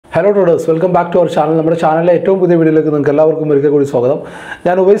Hello traders, welcome back to our channel. നമ്മുടെ ചാനലിലെ ഏറ്റവും പുതിയ വീഡിയോയിലേക്ക് നിങ്ങൾക്ക് എല്ലാവർക്കും ഒരിക്കൽ കൂടി സ്വാഗതം.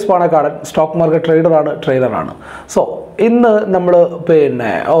 ഞാൻ Uvais Panakkadan, stock market ട്രേഡറാണ്. So ഇന്ന് നമ്മൾ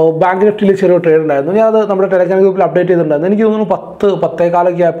ബാങ്ക് നിഫ്റ്റിയിൽ ചെറിയ ട്രേഡ് ഉണ്ടായിരുന്നു. ഞാൻ അത് നമ്മുടെ ടെലഗ്രാം ഗ്രൂപ്പിൽ അപ്ഡേറ്റ് ചെയ്തിട്ടുണ്ടായിരുന്നു. എനിക്ക് തോന്നുന്നു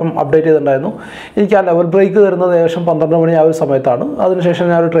 10-10:15 ആയപ്പം അപ്ഡേറ്റ് ചെയ്തിട്ടുണ്ടായിരുന്നു. എനിക്ക് ആ ലെവൽ ബ്രേക്ക് തരുന്നത് ഏകദേശം 12 മണി ആ ഒരു സമയത്താണ്. അതിനുശേഷം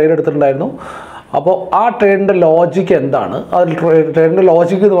ഞാൻ ഒരു ട്രേഡ് എടുത്തിട്ടുണ്ടായിരുന്നു. അപ്പോൾ ആ ട്രേഡിൻ്റെ ലോജിക്ക് എന്താണ്? അതിൽ ട്രേഡിൻ്റെ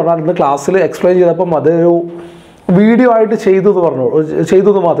ലോജിക്ക് എന്ന് പറഞ്ഞാൽ ഇന്ന് ക്ലാസ്സിൽ എക്സ്പ്ലെയിൻ ചെയ്തപ്പം അതൊരു വീഡിയോ ആയിട്ട് ചെയ്തത്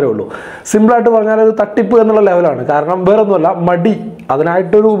മാത്രമേ ഉള്ളൂ. സിമ്പിളായിട്ട് പറഞ്ഞാൽ ഒരു തട്ടിപ്പ് എന്നുള്ള ലെവലാണ്. കാരണം വേറൊന്നുമല്ല, മടി.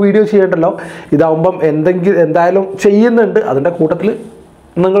 അതിനായിട്ടൊരു വീഡിയോ ചെയ്യണ്ടല്ലോ. ഇതാവുമ്പം എന്തായാലും ചെയ്യുന്നുണ്ട്. അതിൻ്റെ കൂട്ടത്തിൽ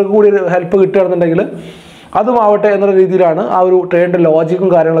നിങ്ങൾക്ക് കൂടി ഒരു ഹെൽപ്പ് കിട്ടുകയാണെന്നുണ്ടെങ്കിൽ അതുമാവട്ടെ എന്നുള്ള രീതിയിലാണ് ആ ഒരു ട്രേഡിൻ്റെ ലോജിക്കും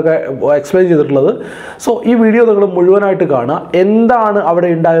കാര്യങ്ങളൊക്കെ എക്സ്പ്ലെയിൻ ചെയ്തിട്ടുള്ളത്. സോ ഈ വീഡിയോ നിങ്ങൾ മുഴുവനായിട്ട് കാണുക. എന്താണ് അവിടെ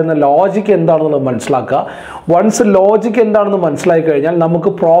ഉണ്ടായിരുന്ന ലോജിക്ക് എന്താണെന്നുള്ളത് മനസ്സിലാക്കുക. വൺസ് ലോജിക്ക് എന്താണെന്ന് മനസ്സിലാക്കി കഴിഞ്ഞാൽ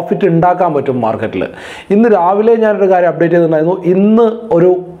നമുക്ക് പ്രോഫിറ്റ് ഉണ്ടാക്കാൻ പറ്റും മാർക്കറ്റിൽ. ഇന്ന് രാവിലെ ഞാനൊരു കാര്യം അപ്ഡേറ്റ് ചെയ്തിട്ടുണ്ടായിരുന്നു. ഇന്ന്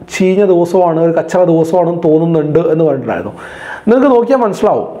ഒരു ചീഞ്ഞ ദിവസമാണ്, ഒരു കച്ചറ ദിവസമാണെന്ന് തോന്നുന്നുണ്ട് എന്ന് പറഞ്ഞിട്ടുണ്ടായിരുന്നു. നിങ്ങൾക്ക് നോക്കിയാൽ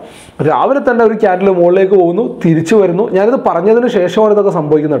മനസ്സിലാവും. രാവിലെ തന്നെ ഒരു ക്യാൻഡിൽ മുകളിലേക്ക് പോകുന്നു, തിരിച്ചു വരുന്നു. ഞാനിത് പറഞ്ഞതിന് ശേഷമാണ് ഇതൊക്കെ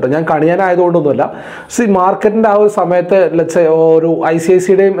സംഭവിക്കുന്നത് കേട്ടോ. ഞാൻ കണിയാനായതുകൊണ്ടൊന്നുമല്ല. മാർക്കറ്റിൻ്റെ ആ ഒരു സമയത്ത് ഒരു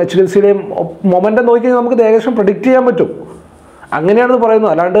ICICIയുടെയും HDFCയുടെയും മൊമെൻ്റം നോക്കിക്കഴിഞ്ഞാൽ നമുക്ക് ഏകദേശം പ്രെഡിക്റ്റ് ചെയ്യാൻ പറ്റും. അങ്ങനെയാണെന്ന്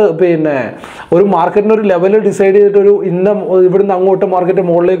പറയുന്നത്. അല്ലാണ്ട് ഒരു മാർക്കറ്റിന് ഒരു ലെവൽ ഡിസൈഡ് ചെയ്തിട്ടൊരു ഇവിടുന്ന് അങ്ങോട്ട് മാർക്കറ്റ്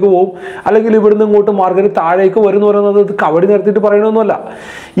മുകളിലേക്ക് പോകും, അല്ലെങ്കിൽ ഇവിടുന്ന് ഇങ്ങോട്ട് മാർക്കറ്റ് താഴേക്ക് വരുമെന്ന് പറയുന്നത് കവടി നിർത്തിയിട്ട് പറയണമെന്നല്ല.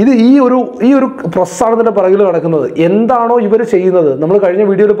 ഇത് ഈ ഒരു പ്രോസസ്സാണ് ഇതിൻ്റെ പിറകിൽ നടക്കുന്നത്. എന്താണോ ഇവർ ചെയ്യുന്നത്, നമ്മൾ കഴിഞ്ഞ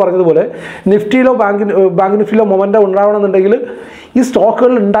വീഡിയോയിൽ പറഞ്ഞതുപോലെ നിഫ്റ്റിയിലോ ബാങ്ക് നിഫ്റ്റിയിലോ മൊമെൻ്റം ഉണ്ടാവണമെന്നുണ്ടെങ്കിൽ ഈ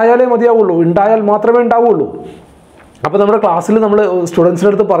സ്റ്റോക്കുകൾ ഉണ്ടായാലേ മതിയാവുള്ളൂ, ഉണ്ടായാൽ മാത്രമേ ഉണ്ടാവുള്ളൂ. അപ്പോൾ നമ്മുടെ ക്ലാസ്സിൽ നമ്മൾ സ്റ്റുഡൻസിൻ്റെ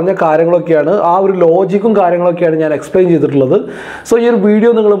അടുത്ത് പറഞ്ഞ കാര്യങ്ങളൊക്കെയാണ്, ആ ഒരു ലോജിക്കും കാര്യങ്ങളൊക്കെയാണ് ഞാൻ എക്സ്പ്ലെയിൻ ചെയ്തിട്ടുള്ളത്. സോ ഈ ഒരു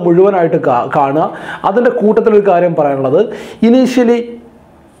വീഡിയോ നിങ്ങൾ മുഴുവനായിട്ട് കാണുക. അതിൻ്റെ കൂട്ടത്തിലൊരു കാര്യം പറയാനുള്ളത്, ഇനീഷ്യലി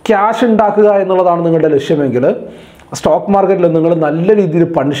ക്യാഷ് ഉണ്ടാക്കുക എന്നുള്ളതാണ് നിങ്ങളുടെ ലക്ഷ്യമെങ്കിൽ സ്റ്റോക്ക് മാർക്കറ്റിൽ നിങ്ങൾ നല്ല രീതിയിൽ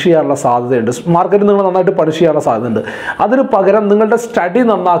പണിഷ് ചെയ്യാനുള്ള സാധ്യതയുണ്ട്. മാർക്കറ്റിൽ നിങ്ങൾ നന്നായിട്ട് പണിഷ് ചെയ്യാനുള്ള സാധ്യതയുണ്ട്. അതിന് പകരം നിങ്ങളുടെ സ്റ്റഡി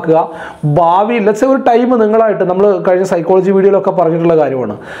നന്നാക്കുക. ഭാവി ഒരു ടൈം നിങ്ങളായിട്ട്, നമ്മൾ കഴിഞ്ഞ സൈക്കോളജി വീഡിയോയിലൊക്കെ പറഞ്ഞിട്ടുള്ള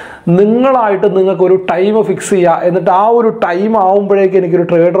കാര്യമാണ്, നിങ്ങളായിട്ട് നിങ്ങൾക്കൊരു ടൈം ഫിക്സ് ചെയ്യുക. എന്നിട്ട് ആ ഒരു ടൈം ആവുമ്പോഴേക്ക് എനിക്കൊരു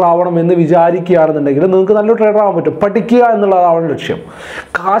ട്രേഡർ ആവണം എന്ന് വിചാരിക്കുകയാണെന്നുണ്ടെങ്കിൽ നിങ്ങൾക്ക് നല്ലൊരു ട്രേഡർ ആവാൻ പറ്റും. പഠിക്കുക എന്നുള്ളതാണ് ലക്ഷ്യം.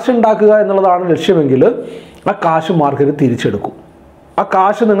 കാശ് ഉണ്ടാക്കുക എന്നുള്ളതാണ് ലക്ഷ്യമെങ്കിൽ ആ കാശ് മാർക്കറ്റ് തിരിച്ചെടുക്കും. ആ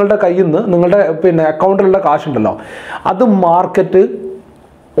കാശ് നിങ്ങളുടെ കയ്യിൽ നിന്ന്, നിങ്ങളുടെ അക്കൗണ്ടിലുള്ള കാശുണ്ടല്ലോ, അത് മാർക്കറ്റ്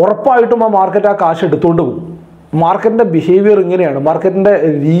ഉറപ്പായിട്ടും ആ കാശ് എടുത്തുകൊണ്ട് പോകും. മാർക്കറ്റിൻ്റെ ബിഹേവിയർ ഇങ്ങനെയാണ്, മാർക്കറ്റിൻ്റെ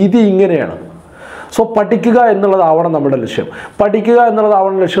രീതി ഇങ്ങനെയാണ്. സോ പഠിക്കുക എന്നുള്ളതാവണം നമ്മുടെ ലക്ഷ്യം. പഠിക്കുക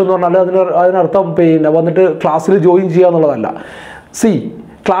എന്നുള്ളതാവണം ലക്ഷ്യം എന്ന് പറഞ്ഞാൽ അതിനർത്ഥം വന്നിട്ട് ക്ലാസ്സിൽ ജോയിൻ ചെയ്യുക എന്നുള്ളതല്ല.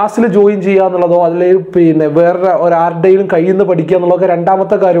 ക്ലാസ്സിൽ ജോയിൻ ചെയ്യുക എന്നുള്ളതോ അല്ലെങ്കിൽ വേറെ ഒരാരുടെയും കയ്യിൽ നിന്ന് പഠിക്കുക എന്നുള്ളതൊക്കെ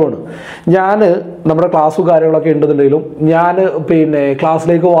രണ്ടാമത്തെ കാര്യമാണ്. ഞാൻ നമ്മുടെ ക്ലാസ്സും കാര്യങ്ങളൊക്കെ ഉണ്ടെന്നുണ്ടെങ്കിലും ഞാൻ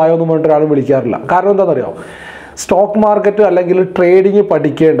ക്ലാസ്സിലേക്ക് വായോ എന്ന് പറഞ്ഞിട്ട് ഒരാളും വിളിക്കാറില്ല. കാരണം എന്താണെന്നറിയാമോ? സ്റ്റോക്ക് മാർക്കറ്റ് അല്ലെങ്കിൽ ട്രേഡിങ്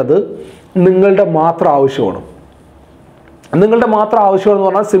പഠിക്കേണ്ടത് നിങ്ങളുടെ മാത്രം ആവശ്യമാണ്. നിങ്ങളുടെ മാത്രം ആവശ്യമാണെന്ന്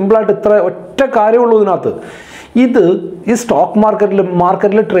പറഞ്ഞാൽ സിമ്പിളായിട്ട് ഇത്ര ഒറ്റ കാര്യമുള്ളൂ ഇതിനകത്ത്. ഈ സ്റ്റോക്ക്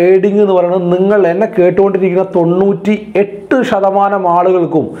മാർക്കറ്റിൽ ട്രേഡിംഗ് എന്ന് പറയുന്നത് നിങ്ങൾ എന്നെ കേട്ടുകൊണ്ടിരിക്കുന്ന 98%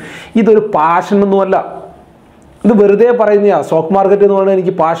 ആളുകൾക്കും ഇതൊരു പാഷനൊന്നുമല്ല. ഇത് വെറുതെ പറയുന്നതാണ്. സ്റ്റോക്ക് മാർക്കറ്റ് എന്ന് പറയുന്നത്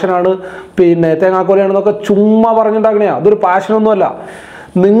എനിക്ക് പാഷനാണ്, തേങ്ങാക്കോലയാണെന്നൊക്കെ ചുമ്മാ പറഞ്ഞിട്ടുണ്ടാക്കണയാ. അതൊരു പാഷനൊന്നുമല്ല.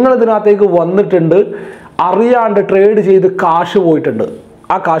 നിങ്ങൾ ഇതിനകത്തേക്ക് വന്നിട്ടുണ്ട്, അറിയാണ്ട് ട്രേഡ് ചെയ്ത് കാശ് പോയിട്ടുണ്ട്.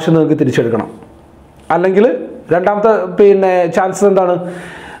 ആ കാശ് നിങ്ങൾക്ക് തിരിച്ചെടുക്കണം. അല്ലെങ്കിൽ രണ്ടാമത്തെ ചാൻസസ് എന്താണ്?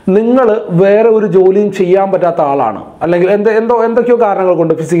 നിങ്ങൾ വേറെ ഒരു ജോലിയും ചെയ്യാൻ പറ്റാത്ത ആളാണ്, അല്ലെങ്കിൽ എന്തൊക്കെയോ കാരണങ്ങൾ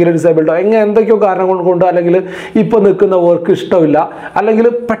കൊണ്ട്, ഫിസിക്കലി ഡിസേബിൾഡോ എന്തൊക്കെയോ കാരണങ്ങൾ കൊണ്ട്, അല്ലെങ്കിൽ ഇപ്പോൾ നിൽക്കുന്ന വർക്ക് ഇഷ്ടമില്ല, അല്ലെങ്കിൽ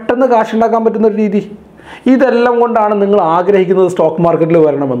പെട്ടെന്ന് കാശ് ഉണ്ടാക്കാൻ പറ്റുന്ന ഒരു രീതി, ഇതെല്ലാം കൊണ്ടാണ് നിങ്ങൾ ആഗ്രഹിക്കുന്നത് സ്റ്റോക്ക് മാർക്കറ്റിൽ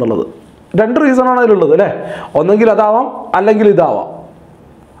വരണം എന്നുള്ളത്. 2 റീസണാണ് അതിലുള്ളത് അല്ലേ? ഒന്നെങ്കിൽ അതാവാം, അല്ലെങ്കിൽ ഇതാവാം.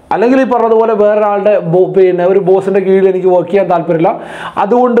 അല്ലെങ്കിൽ ഈ പറഞ്ഞതുപോലെ വേറൊരാളുടെ ഒരു ബോസിൻ്റെ കീഴിൽ എനിക്ക് വർക്ക് ചെയ്യാൻ താല്പര്യമില്ല,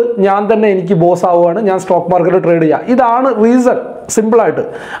 അതുകൊണ്ട് ഞാൻ തന്നെ എനിക്ക് ബോസ് ആവുകയാണ്, ഞാൻ സ്റ്റോക്ക് മാർക്കറ്റിൽ ട്രേഡ് ചെയ്യുക. ഇതാണ് റീസൺ, സിമ്പിളായിട്ട്.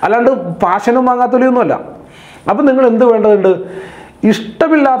 അല്ലാണ്ട് പാഷനും വാങ്ങാത്തൊലിയൊന്നുമല്ല. അപ്പം നിങ്ങൾ എന്ത് വേണ്ടതുണ്ട്?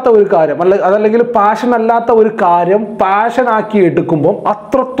 ഇഷ്ടമില്ലാത്ത ഒരു കാര്യം അതല്ലെങ്കിൽ പാഷൻ അല്ലാത്ത ഒരു കാര്യം പാഷനാക്കി എടുക്കുമ്പം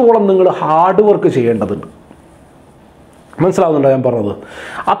അത്രത്തോളം നിങ്ങൾ ഹാർഡ് വർക്ക് ചെയ്യേണ്ടതുണ്ട്. മനസ്സിലാവുന്നുണ്ടോ ഞാൻ പറഞ്ഞത്?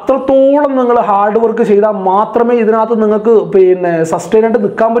 അത്രത്തോളം നിങ്ങൾ ഹാർഡ് വർക്ക് ചെയ്താൽ മാത്രമേ ഇതിനകത്ത് നിങ്ങൾക്ക് സസ്റ്റെയിൻ ആയിട്ട്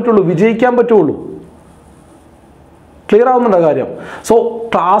നിൽക്കാൻ പറ്റുള്ളൂ, വിജയിക്കാൻ പറ്റുള്ളൂ. ക്ലിയർ ആവുന്നുണ്ടോ കാര്യം? സോ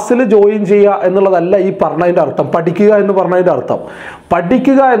ക്ലാസ്സിൽ ജോയിൻ ചെയ്യുക എന്നുള്ളതല്ല ഈ പറഞ്ഞതിൻ്റെ അർത്ഥം. പഠിക്കുക എന്ന് പറഞ്ഞതിൻ്റെ അർത്ഥം,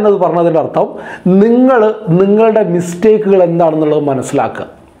 പഠിക്കുക എന്നത് പറഞ്ഞതിൻ്റെ അർത്ഥം നിങ്ങളുടെ മിസ്റ്റേക്കുകൾ എന്താണെന്നുള്ളത് മനസ്സിലാക്കുക.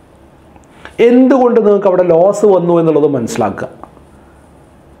 എന്തുകൊണ്ട് നിങ്ങൾക്ക് അവിടെ ലോസ് വന്നു എന്നുള്ളത് മനസ്സിലാക്കുക.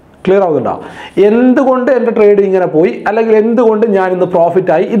 ക്ലിയർ ആവുന്നുണ്ടോ? എന്തുകൊണ്ട് എൻ്റെ ട്രേഡ് ഇങ്ങനെ പോയി, അല്ലെങ്കിൽ എന്തുകൊണ്ട് ഞാൻ ഇന്ന്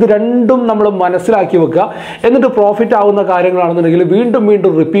പ്രോഫിറ്റ് ആയി, ഇത് രണ്ടും നമ്മൾ മനസ്സിലാക്കി വെക്കുക. എന്നിട്ട് പ്രോഫിറ്റ് ആവുന്ന കാര്യങ്ങളാണെന്നുണ്ടെങ്കിൽ വീണ്ടും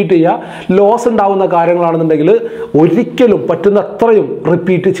വീണ്ടും റിപ്പീറ്റ് ചെയ്യുക. ലോസ് ഉണ്ടാവുന്ന കാര്യങ്ങളാണെന്നുണ്ടെങ്കിൽ ഒരിക്കലും പറ്റുന്ന അത്രയും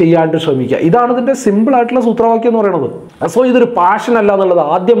റിപ്പീറ്റ് ചെയ്യാണ്ട് ശ്രമിക്കുക. ഇതാണ് ഇതിൻ്റെ സിമ്പിൾ ആയിട്ടുള്ള സൂത്രവാക്യം എന്ന് പറയുന്നത്. സോ ഇതൊരു പാഷൻ അല്ല എന്നുള്ളത്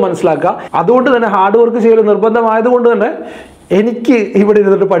ആദ്യം മനസ്സിലാക്കുക. അതുകൊണ്ട് തന്നെ ഹാർഡ് വർക്ക് ചെയ്യൽ നിർബന്ധമായതുകൊണ്ട് തന്നെ എനിക്ക് ഇവിടെ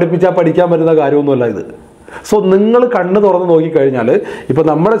ഇരുന്നിട്ട് പഠിക്കാൻ പറ്റുന്ന കാര്യമൊന്നുമല്ല ഇത്. സോ നിങ്ങൾ കണ്ണ് തുറന്ന് നോക്കിക്കഴിഞ്ഞാൽ ഇപ്പോൾ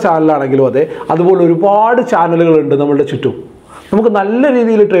നമ്മുടെ ചാനലാണെങ്കിലും അതെ, അതുപോലെ ഒരുപാട് ചാനലുകളുണ്ട് നമ്മളുടെ ചുറ്റും. നമുക്ക് നല്ല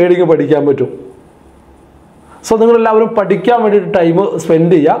രീതിയിൽ ട്രേഡിങ് പഠിക്കാൻ പറ്റും. സോ നിങ്ങളെല്ലാവരും പഠിക്കാൻ വേണ്ടിയിട്ട് ടൈം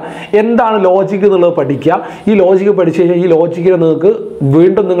സ്പെൻഡ് ചെയ്യുക. എന്താണ് ലോജിക്ക് എന്നുള്ളത് പഠിക്കുക. ഈ ലോജിക്ക് പഠിച്ചു കഴിഞ്ഞാൽ ഈ ലോജിക്കിനെ നിങ്ങൾക്ക്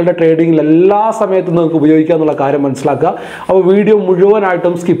വീണ്ടും നിങ്ങളുടെ ട്രേഡിങ്ങിൽ എല്ലാ സമയത്തും നിങ്ങൾക്ക് ഉപയോഗിക്കുക എന്നുള്ള കാര്യം മനസ്സിലാക്കുക. അപ്പോൾ വീഡിയോ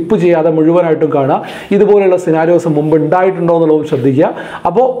മുഴുവനായിട്ടും സ്കിപ്പ് ചെയ്യാതെ മുഴുവനായിട്ടും കാണുക. ഇതുപോലെയുള്ള സിനാരിയോസ് മുമ്പ് ഉണ്ടായിട്ടുണ്ടോ എന്നുള്ളതും ശ്രദ്ധിക്കുക.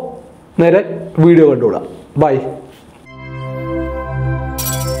 അപ്പോൾ നേരെ വീഡിയോ കണ്ടുകൂടാ. ബൈ.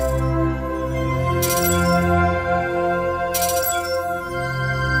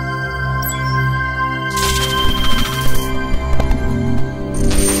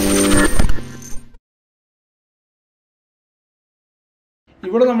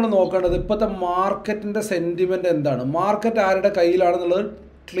 ഇവിടെ നമ്മൾ നോക്കേണ്ടത് ഇപ്പോഴത്തെ മാർക്കറ്റിൻ്റെ സെൻറ്റിമെൻറ്റ് എന്താണ്, മാർക്കറ്റ് ആരുടെ കയ്യിലാണെന്നുള്ളത്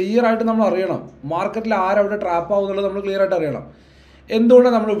ക്ലിയർ ആയിട്ട് നമ്മൾ അറിയണം. മാർക്കറ്റിൽ ആരവിടെ ട്രാപ്പ് ആവുന്നുള്ളത് നമ്മൾ ക്ലിയർ ആയിട്ട് അറിയണം.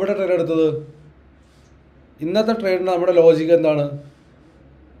 എന്തുകൊണ്ടാണ് നമ്മൾ ഇവിടെ ട്രേഡ് എടുത്തത്? ഇന്നത്തെ ട്രേഡിന് നമ്മുടെ ലോജിക്ക് എന്താണ്?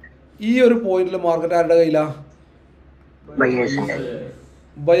 ഈ ഒരു പോയിന്റിൽ മാർക്കറ്റ് ആരുടെ കയ്യിലാണ്?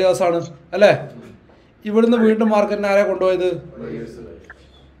 ബയേഴ്സാണ് അല്ലേ? ഇവിടുന്ന് വീണ്ടും മാർക്കറ്റിന് ആരാ കൊണ്ടുപോയത്?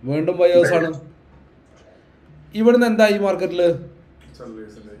 വീണ്ടും ബയേഴ്സാണ്. ഇവിടുന്ന് എന്താ ഈ മാർക്കറ്റിൽ?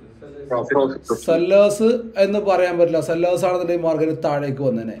 സെല്ലേഴ്സ് എന്ന് പറയാൻ പറ്റില്ല. സെല്ലേഴ്സ് ആണെന്നുണ്ടെങ്കിൽ മാർക്കറ്റ് താഴേക്ക്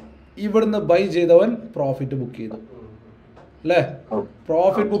വന്നേനെ. ഇവിടുന്ന് ബൈ ചെയ്തവൻ പ്രോഫിറ്റ് ബുക്ക് ചെയ്തു അല്ലേ?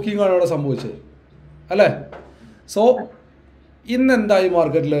 പ്രോഫിറ്റ് ബുക്കിംഗ് ആണ് ഇവിടെ സംഭവിച്ചത് അല്ലേ? സോ ഇന്നെന്തായി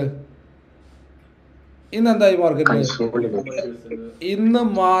മാർക്കറ്റിൽ? ഇന്ന്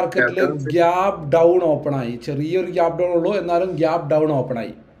മാർക്കറ്റിൽ ഗ്യാപ്പ് ഡൗൺ ഓപ്പൺ ആയി. ചെറിയൊരു ഗ്യാപ്പ് ഡൗൺ ഉള്ളൂ, എന്നാലും ഗ്യാപ്പ് ഡൗൺ ഓപ്പൺ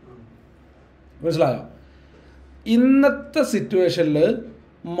ആയി. മനസ്സിലായോ? ഇന്നത്തെ സിറ്റുവേഷനിൽ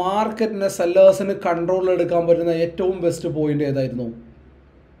മാർക്കറ്റിനെ സെല്ലേഴ്സിന് കൺട്രോളിലെടുക്കാൻ പറ്റുന്ന ഏറ്റവും ബെസ്റ്റ് പോയിന്റ് ഏതായിരുന്നു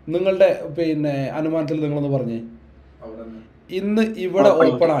നിങ്ങളുടെ അനുമാനത്തിൽ? നിങ്ങളൊന്ന് പറഞ്ഞേ. ഇന്ന് ഇവിടെ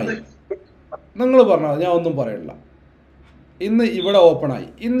ഓപ്പൺ ആയി. നിങ്ങൾ പറഞ്ഞാൽ ഞാൻ ഒന്നും പറയണില്ല. ഇന്ന് ഇവിടെ ഓപ്പൺ ആയി.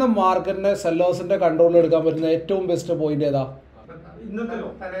 ഇന്ന് മാർക്കറ്റിനെ സെല്ലേഴ്സിന്റെ കൺട്രോളിലെടുക്കാൻ പറ്റുന്ന ഏറ്റവും ബെസ്റ്റ് പോയിന്റ് ഏതാ?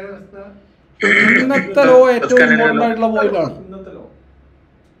 ഇന്നത്തെ ലോ ഏറ്റവും ഇമ്പോർട്ടൻ്റ് ആയിട്ടുള്ള പോയിന്റ് ആണ്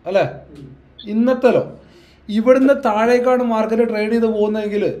അല്ലേ? ഇന്നത്തെ ലോ. ഇവിടുന്ന് താഴേക്കാണ് മാർക്കറ്റ് ട്രേഡ് ചെയ്ത്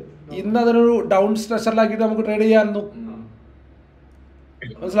പോകുന്നതെങ്കിൽ ഇന്ന് അതിനൊരു ഡൗൺ സ്ട്രക്ചറിലാക്കിയിട്ട് നമുക്ക് ട്രേഡ് ചെയ്യാമായിരുന്നു.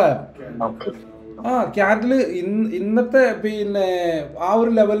 മനസ്സിലായോ? ക്യാൻഡിൽ ഇന്നത്തെ ആ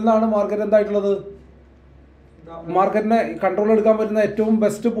ഒരു ലെവലിൽ നിന്നാണ് മാർക്കറ്റ് എന്തായിട്ടുള്ളത്? മാർക്കറ്റിനെ കൺട്രോൾ എടുക്കാൻ പറ്റുന്ന ഏറ്റവും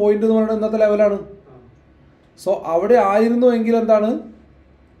ബെസ്റ്റ് പോയിന്റ് എന്ന് പറയുന്നത് ഇന്നത്തെ ലെവലാണ്. സോ അവിടെ ആയിരുന്നു എങ്കിൽ എന്താണ്?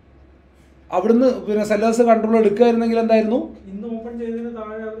 അവിടുന്ന് സെല്ലേഴ്സ് കൺട്രോൾ എടുക്കുകയായിരുന്നെങ്കിൽ എന്തായിരുന്നു?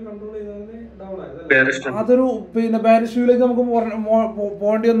 അതൊരു ബാരിഷ് വ്യൂയിലേക്ക് നമുക്ക്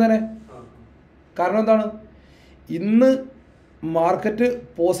പോകേണ്ടി വന്നേനെ. കാരണം എന്താണ്? ഇന്ന് മാർക്കറ്റ്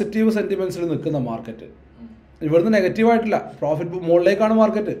പോസിറ്റീവ് സെന്റിമെന്റ്സിൽ നിൽക്കുന്ന മാർക്കറ്റ്, ഇവിടുന്ന് നെഗറ്റീവായിട്ടില്ല. പ്രോഫിറ്റ് മുകളിലേക്കാണ്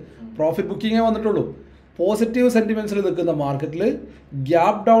മാർക്കറ്റ്, പ്രോഫിറ്റ് ബുക്കിങ്ങേ വന്നിട്ടുള്ളൂ. പോസിറ്റീവ് സെന്റിമെന്റ്സിൽ നിൽക്കുന്ന മാർക്കറ്റിൽ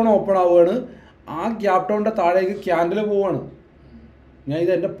ഗ്യാപ്പ് ഡൗൺ ഓപ്പൺ ആവുകയാണ്. ആ ഗ്യാപ്പ് ഡൗണിൻ്റെ താഴേക്ക് ക്യാൻഡിൽ പോവുകയാണ്. ഞാൻ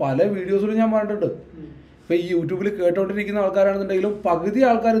ഇത് എൻ്റെ പല വീഡിയോസിലും ഞാൻ പറഞ്ഞിട്ടുണ്ട്. ഇപ്പോൾ ഈ യൂട്യൂബിൽ കേട്ടുകൊണ്ടിരിക്കുന്ന ആൾക്കാരാണെന്നുണ്ടെങ്കിലും പകുതി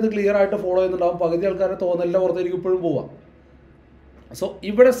ആൾക്കാർ ഇത് ക്ലിയർ ആയിട്ട് ഫോളോ ചെയ്യുന്നുണ്ടാവും, പകുതി ആൾക്കാരെ തോന്നലിൻ്റെ പുറത്തേക്ക് ഇപ്പോഴും പോവാം. സോ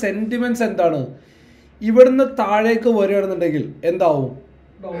ഇവിടെ സെന്റിമെന്റ്സ് എന്താണ്? ഇവിടുന്ന് താഴേക്ക് വരികയാണെന്നുണ്ടെങ്കിൽ എന്താവും?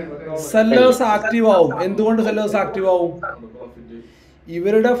 സെല്ലേഴ്സ് ആക്റ്റീവ് ആവും. എന്തുകൊണ്ട് സെല്ലേഴ്സ് ആക്റ്റീവ് ആവും?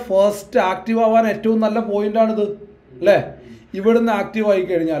 ഇവരുടെ ഫസ്റ്റ് ആക്റ്റീവ് ആവാൻ ഏറ്റവും നല്ല പോയിന്റാണിത് അല്ലേ? ഇവിടുന്ന് ആക്റ്റീവ് ആയി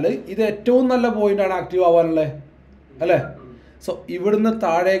കഴിഞ്ഞാൽ ഇത് ഏറ്റവും നല്ല പോയിന്റാണ് ആക്റ്റീവ് ആവാനുള്ളത് അല്ലേ? സോ ഇവിടുന്ന്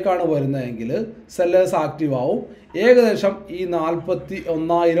താഴേക്കാണ് വരുന്നതെങ്കിൽ സെല്ലേഴ്സ് ആക്റ്റീവ് ആവും. ഏകദേശം ഈ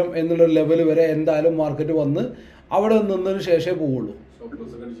 41,000 എന്നുള്ളൊരു ലെവൽ വരെ എന്തായാലും മാർക്കറ്റ് വന്ന് അവിടെ നിന്നതിന് ശേഷമേ പോവുള്ളൂ.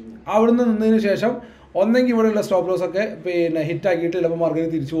 അവിടുന്ന് നിന്നതിന് ശേഷം ഒന്നെങ്കിൽ ഇവിടെയുള്ള സ്റ്റോപ്പ് ലോസ് ഒക്കെ ഹിറ്റാക്കിയിട്ട് ചിലപ്പോൾ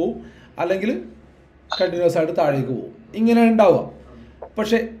മാർക്കറ്റ് തിരിച്ചു പോകും, അല്ലെങ്കിൽ കണ്ടിന്യൂസ് ആയിട്ട് താഴേക്ക് പോകും. ഇങ്ങനെ ഉണ്ടാവുക.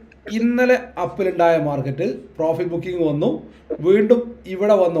 പക്ഷേ ഇന്നലെ അപ്പിലുണ്ടായ മാർക്കറ്റ് പ്രോഫിറ്റ് ബുക്കിംഗ് വന്നു, വീണ്ടും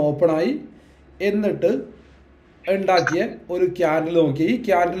ഇവിടെ വന്ന് ഓപ്പണായി, എന്നിട്ട് ഉണ്ടാക്കിയ ഒരു ക്യാൻഡിൽ നോക്കി. ഈ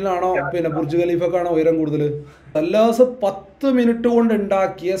ക്യാൻഡിലാണോ ബുർജ് ഖലീഫക്കാണോ ഉയരം കൂടുതൽ? സെല്ലേഴ്സ് 10 മിനിറ്റ് കൊണ്ട്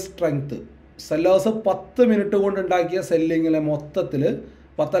ഉണ്ടാക്കിയ സ്ട്രെങ്ത്, സെല്ലേഴ്സ് 10 മിനിറ്റ് കൊണ്ട് ഉണ്ടാക്കിയ സെല്ലിങ്ങിലെ മൊത്തത്തിൽ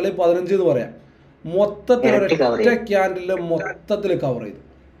 10 അല്ലെങ്കിൽ 15 എന്ന് പറയാം, മൊത്തത്തിൽ ഒരൊറ്റ ക്യാൻഡിൽ മൊത്തത്തിൽ കവർ ചെയ്തു.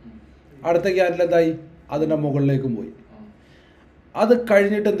 അടുത്ത ക്യാൻഡിൽ എന്തായി? അതിൻ്റെ മുകളിലേക്കും പോയി. അത്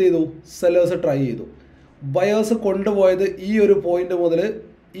കഴിഞ്ഞിട്ട് എന്ത് ചെയ്തു? സെല്ലേഴ്സ് ട്രൈ ചെയ്തു. ബയേഴ്സ് കൊണ്ടുപോയത് ഈ ഒരു പോയിന്റ് മുതൽ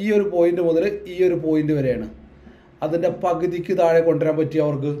ഈ ഒരു പോയിന്റ് മുതൽ ഈ ഒരു പോയിന്റ് വരെയാണ്. അതിൻ്റെ പകുതിക്ക് താഴെ കൊണ്ടുവരാൻ പറ്റിയ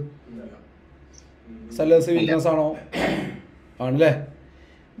അവർക്ക് സെല്ലേഴ്സ് വീക്ക്നെസ് ആണോ? ആണല്ലേ.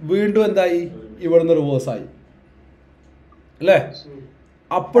 വീണ്ടും എന്തായി? ഇവിടുന്ന് റിവേഴ്സായി അല്ലേ?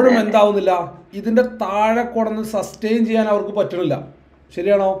 അപ്പോഴും എന്താവുന്നില്ല, ഇതിൻ്റെ താഴെ കൊണ്ടുവന്ന് സസ്റ്റെയിൻ ചെയ്യാൻ അവർക്ക് പറ്റണില്ല.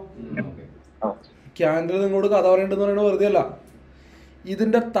 ശരിയാണോ? ക്യാൻഡിൽ നിങ്ങളോട് കഥ പറയേണ്ടതെന്ന് പറയുന്നത് വെറുതെ അല്ല.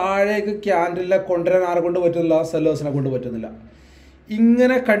 ഇതിൻ്റെ താഴേക്ക് ക്യാൻഡിലിനെ കൊണ്ടുവരാൻ ആരെ കൊണ്ട് പറ്റുന്നില്ല? സെല്ലേഴ്സിനെ കൊണ്ട് പറ്റുന്നില്ല.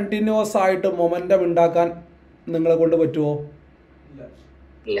 ഇങ്ങനെ കണ്ടിന്യൂസ് ആയിട്ട് മൊമെൻറ്റം ഉണ്ടാക്കാൻ നിങ്ങളെ കൊണ്ട് പറ്റുമോ?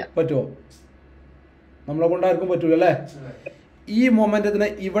 പറ്റുമോ? നമ്മളെ കൊണ്ടായിരിക്കും പറ്റൂല അല്ലേ? ഈ മൊമെൻറ്റത്തിനെ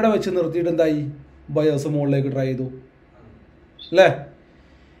ഇവിടെ വെച്ച് നിർത്തിയിട്ട് എന്തായി? ബയേഴ്സ് മുകളിലേക്ക് ട്രൈ ചെയ്തു അല്ലേ?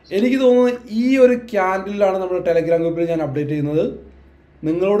 എനിക്ക് തോന്നുന്നത് ഈ ഒരു ക്യാൻഡിലാണ് നമ്മുടെ ടെലഗ്രാം ഗ്രൂപ്പിൽ ഞാൻ അപ്ഡേറ്റ് ചെയ്യുന്നത്.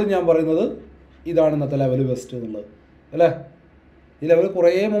 നിങ്ങളോട് ഞാൻ പറയുന്നത് ഇതാണ് ഇന്നത്തെ ലെവൽ ബെസ്റ്റ് എന്നുള്ളത് അല്ലേ? ഈ ലെവൽ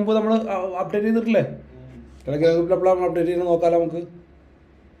കുറേ മുമ്പ് നമ്മൾ അപ്ഡേറ്റ് ചെയ്തിട്ടില്ലേ? ടെലഗ്രാം ഗ്രൂപ്പിൽ എപ്പോഴാണ് അപ്ഡേറ്റ് ചെയ്യുന്നത് നോക്കാമല്ലോ നമുക്ക്.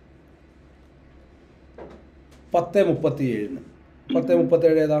 10:37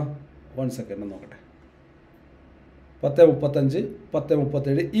 10:37 ഏതാ? 1 സെക്കൻഡ് നോക്കട്ടെ. 10:35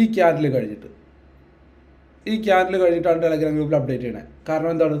 10:37 ഈ ക്യാൻഡിൽ കഴിഞ്ഞിട്ടാണ് ടെലഗ്രാം ഗ്രൂപ്പിൽ അപ്ഡേറ്റ് ചെയ്യണേ. കാരണം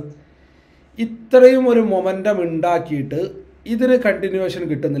എന്താണ്? ഇത്രയും ഒരു മൊമെൻറ്റം ഉണ്ടാക്കിയിട്ട് ഇതിന് കണ്ടിന്യൂവേഷൻ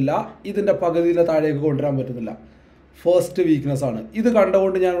കിട്ടുന്നില്ല, ഇതിൻ്റെ പകുതിയിലെ താഴേക്ക് കൊണ്ടുവരാൻ പറ്റുന്നില്ല. ഫസ്റ്റ് വീക്ക്നെസ് ആണ്. ഇത്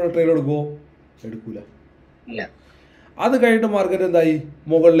കണ്ടുകൊണ്ട് ഞാൻ ഇവിടെ ട്രേഡ് എടുക്കുമോ? എടുക്കൂല. അത് കഴിഞ്ഞിട്ട് മാർക്കറ്റ് എന്തായി?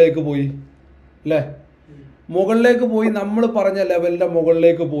 മുകളിലേക്ക് പോയി അല്ലേ? മുകളിലേക്ക് പോയി, നമ്മൾ പറഞ്ഞ ലെവലിൻ്റെ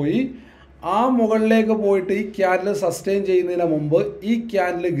മുകളിലേക്ക് പോയി. ആ മുകളിലേക്ക് പോയിട്ട് ഈ ക്യാൻഡിൽ സസ്റ്റെയിൻ ചെയ്യുന്നതിന് മുമ്പ് ഈ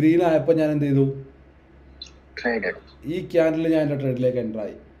ക്യാൻഡിൽ ഗ്രീൻ ആയപ്പോൾ ഞാൻ എന്ത് ചെയ്തു? ഈ ക്യാൻഡിൽ ഞാൻ എൻ്റെ ട്രേഡിലേക്ക്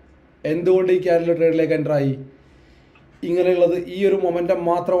എൻ്ററായി. എന്തുകൊണ്ട് ഈ ക്യാൻഡിൽ ട്രേഡിലേക്ക് എൻ്ററായി? ഇങ്ങനെയുള്ളത് ഈ ഒരു മൊമെൻറ്റം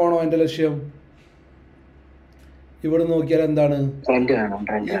മാത്രമാണോ എൻ്റെ ലക്ഷ്യം? ഇവിടെ നോക്കിയാൽ എന്താണ്?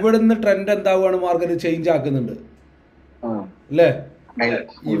 ഇവിടുന്ന് ട്രെൻഡ് എന്താവുകയാണ്? മാർക്കറ്റ് ചേഞ്ച് ആക്കുന്നുണ്ട് അല്ലേ?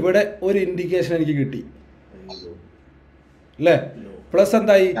 ഇവിടെ ഒരു ഇൻഡിക്കേഷൻ എനിക്ക് കിട്ടി അല്ലേ? പ്ലസ്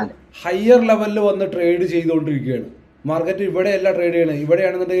എന്തായി? ഹയർ ലെവലിൽ വന്ന് ട്രേഡ് ചെയ്തുകൊണ്ടിരിക്കുകയാണ് മാർക്കറ്റ്. ഇവിടെയല്ല ട്രേഡ് ചെയ്യണത്.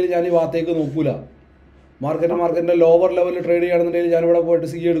 ഇവിടെയാണെന്നുണ്ടെങ്കിൽ ഞാൻ ഈ ഭാഗത്തേക്ക് നോക്കൂല. മാർക്കറ്റിൻ്റെ ലോവർ ലെവലിൽ ട്രേഡ് ചെയ്യുകയാണെന്നുണ്ടെങ്കിൽ ഞാനിവിടെ പോയിട്ട്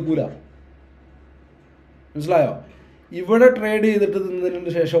സി എടുക്കൂല. മനസ്സിലായോ? ഇവിടെ ട്രേഡ് ചെയ്തിട്ട്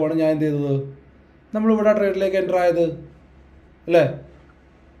നിന്നതിന് ശേഷമാണ് ഞാൻ എന്ത് ചെയ്തത്? നമ്മളിവിടെ ട്രേഡിലേക്ക് എൻ്റർ ആയത് അല്ലേ?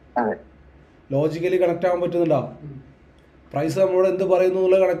 ലോജിക്കലി കണക്റ്റ് ആകാൻ പറ്റുന്നുണ്ടോ? പ്രൈസ് നമ്മളോട് എന്ത് പറയുന്നു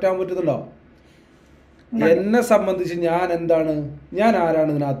എന്നുള്ളത് കണക്റ്റ് ആകാൻ പറ്റുന്നുണ്ടോ? എന്നെ സംബന്ധിച്ച് ഞാൻ എന്താണ്? ഞാൻ ആരാണ്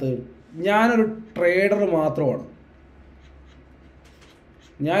ഇതിനകത്ത്? ഞാനൊരു ട്രേഡർ മാത്രമാണ്.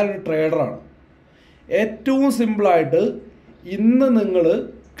 ഞാനൊരു ട്രേഡറാണ്. ഏറ്റവും സിമ്പിളായിട്ട് ഇന്ന് നിങ്ങൾ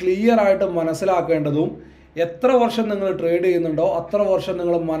ക്ലിയറായിട്ട് മനസ്സിലാക്കേണ്ടതും എത്ര വർഷം നിങ്ങൾ ട്രേഡ് ചെയ്യുന്നുണ്ടോ അത്ര വർഷം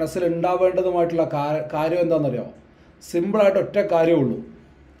നിങ്ങൾ മനസ്സിലുണ്ടാവേണ്ടതുമായിട്ടുള്ള കാര്യം എന്താണെന്നറിയോ? സിമ്പിളായിട്ട് ഒറ്റ കാര്യമേ ഉള്ളൂ.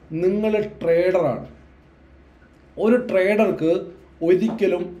 നിങ്ങൾ ട്രേഡറാണ്. ഒരു ട്രേഡർക്ക്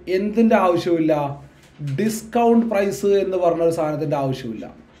ഒരിക്കലും എന്തിൻ്റെ ആവശ്യമില്ല? ഡിസ്കൗണ്ട് പ്രൈസ് എന്ന് പറഞ്ഞൊരു സാധനത്തിൻ്റെ ആവശ്യമില്ല.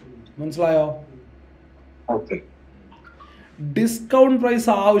 മനസ്സിലായോ? ഡിസ്കൗണ്ട് പ്രൈസ്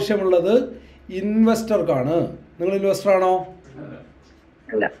ആവശ്യമുള്ളത് ഇൻവെസ്റ്റർക്കാണ്. നിങ്ങൾ ഇൻവെസ്റ്റർ ആണോ?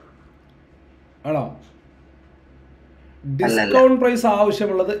 ആണോ? ഡിസ്കൗണ്ട് പ്രൈസ്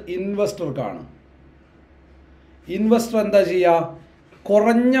ആവശ്യമുള്ളത് ഇൻവെസ്റ്റർക്കാണ്. ഇൻവെസ്റ്റർ എന്താ ചെയ്യുക?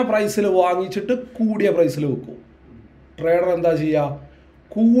 കുറഞ്ഞ പ്രൈസിൽ വാങ്ങിച്ചിട്ട് കൂടിയ പ്രൈസിൽ വെക്കും. ട്രേഡർ എന്താ ചെയ്യുക?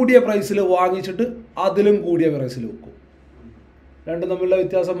 കൂടിയ പ്രൈസിൽ വാങ്ങിച്ചിട്ട് അതിലും കൂടിയ പ്രൈസിൽ വെക്കും. രണ്ടും തമ്മിലുള്ള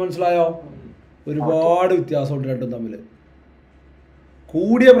വ്യത്യാസം മനസ്സിലായോ? ഒരുപാട് വ്യത്യാസമുണ്ട് രണ്ടും തമ്മിൽ.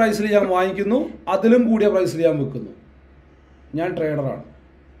 കൂടിയ പ്രൈസിൽ ഞാൻ വാങ്ങിക്കുന്നു, അതിലും കൂടിയ പ്രൈസിൽ ഞാൻ വെക്കുന്നു. ഞാൻ ട്രേഡറാണ്.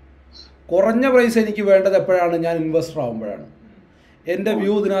 കുറഞ്ഞ പ്രൈസ് എനിക്ക് വേണ്ടത് എപ്പോഴാണ്? ഞാൻ ഇൻവെസ്റ്റർ ആകുമ്പോഴാണ്. എൻ്റെ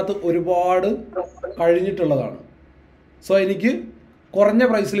വ്യൂ ഇതിനകത്ത് ഒരുപാട് കഴിഞ്ഞിട്ടുള്ളതാണ്. സോ എനിക്ക് കുറഞ്ഞ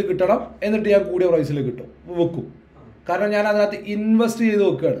പ്രൈസിൽ കിട്ടണം, എന്നിട്ട് ഞാൻ കൂടിയ പ്രൈസിൽ വെക്കും. കാരണം ഞാൻ അതിനകത്ത് ഇൻവെസ്റ്റ് ചെയ്ത്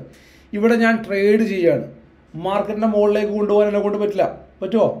വെക്കുകയാണ്. ഇവിടെ ഞാൻ ട്രേഡ് ചെയ്യുകയാണ്. മാർക്കറ്റിൻ്റെ മുകളിലേക്ക് കൊണ്ടുപോകാൻ എന്നെ കൊണ്ട് പറ്റില്ല.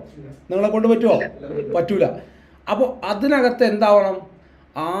 പറ്റുമോ? നിങ്ങളെ കൊണ്ട് പറ്റുമോ? പറ്റൂല. അപ്പോൾ അതിനകത്ത് എന്താവണം?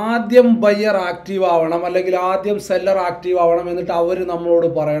 ആദ്യം ബയ്യർ ആക്റ്റീവ് ആവണം, അല്ലെങ്കിൽ ആദ്യം സെല്ലർ ആക്റ്റീവ് ആവണം. എന്നിട്ട് അവർ നമ്മളോട്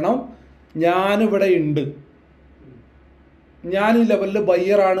പറയണം, ഞാനിവിടെ ഉണ്ട്, ഞാൻ ഈ ലെവലിൽ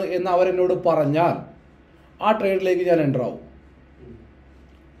ബയ്യറാണ് എന്ന് അവരെന്നോട് പറഞ്ഞാൽ ആ ട്രേഡിലേക്ക് ഞാൻ എൻ്റർ ആവും.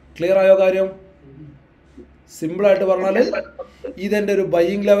 ക്ലിയർ ആയോ കാര്യം? സിമ്പിളായിട്ട് പറഞ്ഞാൽ ഇതെൻ്റെ ഒരു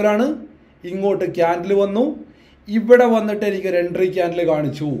ബയ്യിങ് ലെവലാണ്. ഇങ്ങോട്ട് ക്യാൻഡിൽ വന്നു, ഇവിടെ വന്നിട്ട് എനിക്കൊരു എൻട്രി ക്യാൻഡിൽ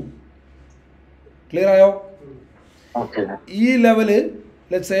കാണിച്ചു. ക്ലിയർ ആയോ? ഈ ലെവല്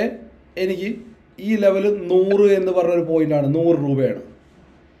ലെറ്റ്സ് സേ എനിക്ക് ഈ ലെവല് 100 എന്ന് പറഞ്ഞൊരു പോയിൻ്റാണ്, 100 രൂപയാണ്.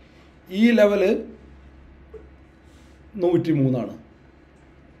 ഈ ലെവല് 103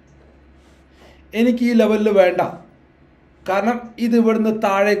 എനിക്ക് ഈ ലെവലിൽ വേണ്ട. കാരണം ഇത് ഇവിടുന്ന്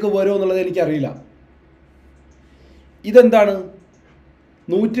താഴേക്ക് വരുമോ എന്നുള്ളത് എനിക്കറിയില്ല. ഇതെന്താണ്?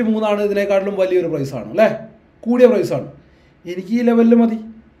 103 ഇതിനേക്കാട്ടിലും വലിയൊരു പ്രൈസാണ് അല്ലേ, കൂടിയ പ്രൈസാണ്. എനിക്ക് ഈ ലെവലിൽ മതി.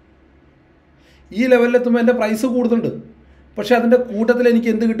 ഈ ലെവലിലെത്തുമ്പോൾ എൻ്റെ പ്രൈസ് കൂടുന്നുണ്ട്. പക്ഷേ അതിൻ്റെ കൂട്ടത്തിൽ എനിക്ക്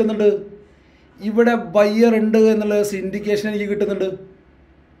എന്ത് കിട്ടുന്നുണ്ട്? ഇവിടെ ബയ്യർ ഉണ്ട് എന്നുള്ള ഇൻഡിക്കേഷൻ എനിക്ക് കിട്ടുന്നുണ്ട്.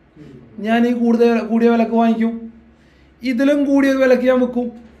 ഞാൻ ഈ കൂടിയ വിലക്ക് വാങ്ങിക്കും, ഇതിലും കൂടിയ വിലക്ക് ഞാൻ വിൽക്കും.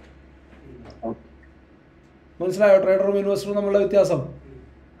 മനസ്സിലായോ? ട്രേഡറും ഇൻവെസ്റ്ററും തമ്മിലുള്ള വ്യത്യാസം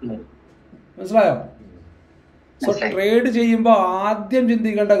മനസ്സിലായോ? സോ ട്രേഡ് ചെയ്യുമ്പോൾ ആദ്യം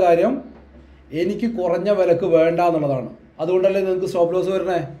ചിന്തിക്കേണ്ട കാര്യം എനിക്ക് കുറഞ്ഞ വിലക്ക് വേണ്ട എന്നുള്ളതാണ്. അതുകൊണ്ടല്ലേ നിങ്ങൾക്ക് സ്റ്റോപ്പ് ലോസ്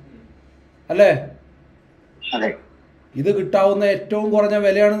വരണേ അല്ലേ? ഇത് കിട്ടാവുന്ന ഏറ്റവും കുറഞ്ഞ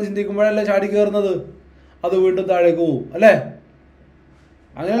വിലയാണെന്ന് ചിന്തിക്കുമ്പോഴല്ലേ ചാടി കയറുന്നത്, അത് വീണ്ടും താഴേക്ക് പോവും അല്ലേ?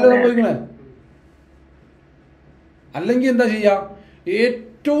 അങ്ങനെയല്ലേ സംഭവിക്കണേ? അല്ലെങ്കിൽ എന്താ ചെയ്യുക?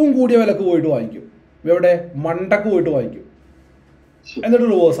 ഏറ്റവും കൂടിയ വിലക്ക് പോയിട്ട് വാങ്ങിക്കും. എവിടെ? മണ്ടക്ക് പോയിട്ട് വാങ്ങിക്കും, എന്നിട്ട്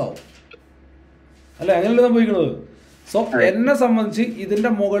റിവേഴ്സ് ആവും അല്ലേ? അങ്ങനെയല്ലേ സംഭവിക്കുന്നത്? സോ എന്നെ സംബന്ധിച്ച് ഇതിൻ്റെ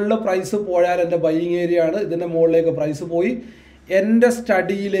മുകളിൽ പ്രൈസ് പോയാൽ എൻ്റെ ബൈയിങ് ഏരിയ ആണ്. ഇതിൻ്റെ മുകളിലേക്ക് പ്രൈസ് പോയി എൻ്റെ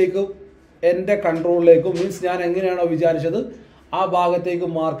സ്റ്റഡിയിലേക്കും എൻ്റെ കൺട്രോളിലേക്കും, മീൻസ് ഞാൻ എങ്ങനെയാണോ വിചാരിച്ചത് ആ ഭാഗത്തേക്ക്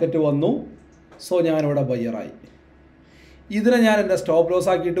മാർക്കറ്റ് വന്നു. സോ ഞാനിവിടെ ബയ്യറായി. ഇതിനെ ഞാൻ എൻ്റെ സ്റ്റോപ്പ് ലോസ്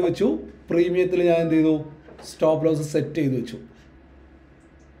ആക്കിയിട്ട് വെച്ചു. പ്രീമിയത്തിൽ ഞാൻ എന്ത് ചെയ്തു? സ്റ്റോപ്പ് ലോസ് സെറ്റ് ചെയ്ത് വെച്ചു.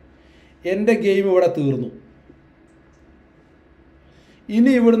 എൻ്റെ ഗെയിം ഇവിടെ തീർന്നു.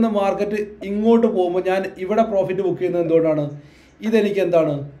 ഇനി ഇവിടുന്ന് മാർക്കറ്റ് ഇങ്ങോട്ട് പോകുമ്പോൾ ഞാൻ ഇവിടെ പ്രോഫിറ്റ് ബുക്ക് ചെയ്യുന്നത് എന്തുകൊണ്ടാണ്? ഇതെനിക്ക്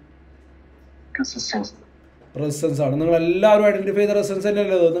എന്താണ്? റെസിസ്റ്റൻസ് ആണ്. നിങ്ങൾ എല്ലാവരും ഐഡന്റിഫൈ ചെയ്ത റെസിസ്റ്റൻസ്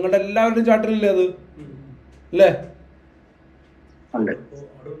തന്നെയല്ലേ അത്? നിങ്ങളുടെ എല്ലാവരുടെയും ചാർട്ടിലല്ലേ അത് അല്ലേ?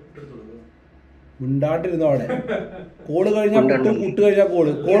 മിണ്ടാണ്ടിരുന്നോ അവിടെ? കോള് കഴിഞ്ഞാൽ പുട്ട് കഴിഞ്ഞാൽ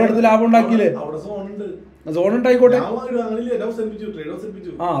കോളെടുത്ത് ലാഭം ഉണ്ടാക്കിയില്ലേ? സോൺ ഉണ്ടായിക്കോട്ടെ.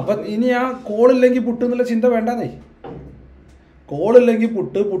 അപ്പൊ ഇനി ആ കോളില്ലെങ്കിൽ പുട്ട് എന്നുള്ള ചിന്ത വേണ്ടന്നേ. കോളില്ലെങ്കിൽ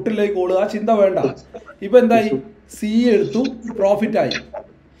പുട്ടില്ലെങ്കിൽ കോള്, ആ ചിന്ത വേണ്ട. ഇപ്പൊ എന്തായി? സി എടുത്തു, പ്രോഫിറ്റ് ആയി.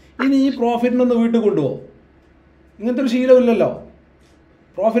 ഇനി ഈ പ്രോഫിറ്റിനൊന്ന് വീട്ടിൽ കൊണ്ടുപോകും. ഇങ്ങനത്തെ ഒരു ശീലമില്ലല്ലോ.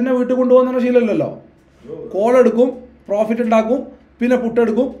 പ്രോഫിറ്റിനെ വീട്ടിൽ കൊണ്ടുപോകുന്ന ശീലമില്ലല്ലോ. കോൾ എടുക്കും, പ്രോഫിറ്റ് ഉണ്ടാക്കും, പിന്നെ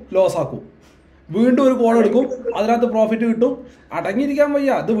പുട്ടെടുക്കും, ലോസ് ആക്കും. വീണ്ടും ഒരു കോൾ എടുക്കും, അതിനകത്ത് പ്രോഫിറ്റ് കിട്ടും. അടങ്ങിയിരിക്കാൻ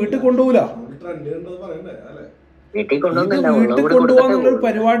വയ്യ. അത് വീട്ടിൽ കൊണ്ടുപോകില്ല. വീട്ടിൽ കൊണ്ടുപോകാന്നുള്ളൊരു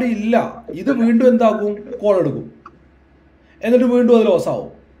പരിപാടി ഇല്ല. ഇത് വീണ്ടും എന്താക്കും? കോൾ എടുക്കും, എന്നിട്ട് വീണ്ടും അത് ലോസ് ആവും.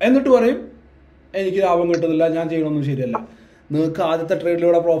 എന്നിട്ട് പറയും എനിക്ക് ലാഭം കിട്ടുന്നില്ല, ഞാൻ ചെയ്യണമെന്നും ശരിയല്ല. നിങ്ങൾക്ക് ആദ്യത്തെ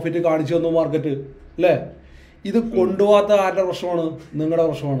ട്രേഡിലൂടെ പ്രോഫിറ്റ് കാണിച്ചു തന്നു മാർക്കറ്റ് അല്ലേ? ഇത് കൊണ്ടുപോകാത്ത ആരുടെ പ്രശ്നമാണ്? നിങ്ങളുടെ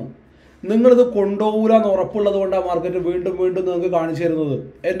പ്രശ്നമാണ്. നിങ്ങളിത് കൊണ്ടുപോകില്ല എന്ന് ഉറപ്പുള്ളത് കൊണ്ടാണ് മാർക്കറ്റ് വീണ്ടും വീണ്ടും നിങ്ങൾക്ക് കാണിച്ചു തരുന്നത്.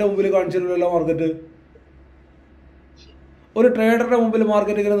 എൻ്റെ മുമ്പിൽ കാണിച്ചു തരുമല്ലോ മാർക്കറ്റ്. ഒരു ട്രേഡറുടെ മുമ്പിൽ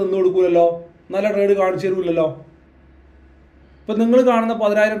മാർക്കറ്റ് ഇങ്ങനെ നിന്ന് കൊടുക്കൂലല്ലോ, നല്ല ട്രേഡ് കാണിച്ചു തരൂല്ലല്ലോ. ഇപ്പം നിങ്ങൾ കാണുന്ന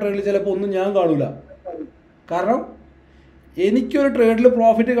 10,000 ട്രേഡിൽ ചിലപ്പോൾ ഒന്നും ഞാൻ കാണൂല. കാരണം എനിക്കൊരു ട്രേഡിൽ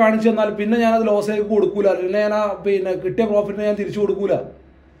പ്രോഫിറ്റ് കാണിച്ചു തന്നാൽ പിന്നെ ഞാനത് ലോസേക്ക് കൊടുക്കൂല, അല്ലെങ്കിൽ ഞാൻ പിന്നെ കിട്ടിയ പ്രോഫിറ്റിനെ ഞാൻ തിരിച്ചു കൊടുക്കൂല.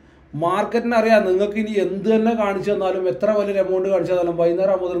 മാർക്കറ്റിന് അറിയാം നിങ്ങൾക്ക് ഇനി എന്ത് തന്നെ കാണിച്ചു തന്നാലും, എത്ര വലിയൊരു എമൗണ്ട് കാണിച്ചു തന്നാലും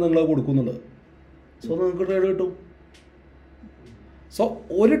വൈകുന്നേരം ആകുമ്പോൾ നിങ്ങൾ കൊടുക്കുന്നുണ്ട്. സോ നിങ്ങൾക്ക് ട്രേഡ് കിട്ടും. സോ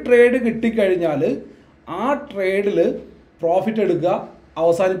ഒരു ട്രേഡ് കിട്ടിക്കഴിഞ്ഞാൽ ആ ട്രേഡിൽ പ്രോഫിറ്റ് എടുക്കുക,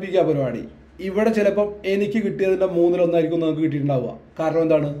 അവസാനിപ്പിക്കുക പരിപാടി. ഇവിടെ ചിലപ്പം എനിക്ക് കിട്ടിയതിൻ്റെ 1/3 നിങ്ങൾക്ക് കിട്ടിയിട്ടുണ്ടാവുക. കാരണം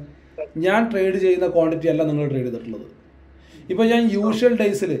എന്താണ്? ഞാൻ ട്രേഡ് ചെയ്യുന്ന ക്വാണ്ടിറ്റി അല്ല നിങ്ങൾ ട്രേഡ് ചെയ്തിട്ടുള്ളത്. ഇപ്പോൾ ഞാൻ യൂഷ്വൽ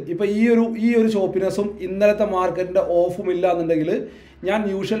ഡേയ്സിൽ ഇപ്പോൾ ഈ ഒരു ഷോപ്പിനെസ്സും ഇന്നലത്തെ മാർക്കറ്റിൻ്റെ ഓഫും ഇല്ല എന്നുണ്ടെങ്കിൽ ഞാൻ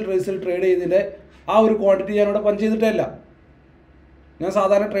യൂഷ്വൽ ഡേയ്സിൽ ട്രേഡ് ചെയ്തതിൻ്റെ ആ ഒരു ക്വാണ്ടിറ്റി ഞാനിവിടെ പഞ്ച് ചെയ്തിട്ടേ ഇല്ല. ഞാൻ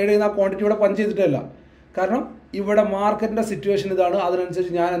സാധാരണ ട്രേഡ് ചെയ്യുന്ന ആ ക്വാണ്ടിറ്റി ഇവിടെ പഞ്ച് ചെയ്തിട്ടേ ഇല്ല. കാരണം ഇവിടെ മാർക്കറ്റിൻ്റെ സിറ്റുവേഷൻ ഇതാണ്.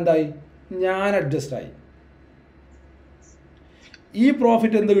 അതിനനുസരിച്ച് ഞാൻ എന്തായി? ഞാൻ അഡ്ജസ്റ്റ് ആയി. ഈ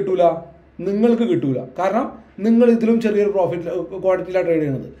പ്രോഫിറ്റ് എന്ത് കിട്ടൂല? നിങ്ങൾക്ക് കിട്ടൂല. കാരണം നിങ്ങൾ ഇതിലും ചെറിയൊരു പ്രോഫിറ്റ് ക്വാണ്ടിറ്റിയിലാണ് ട്രേഡ്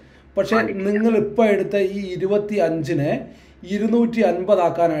ചെയ്യുന്നത്. പക്ഷേ നിങ്ങൾ ഇപ്പോൾ എടുത്ത ഈ 25-നെ 250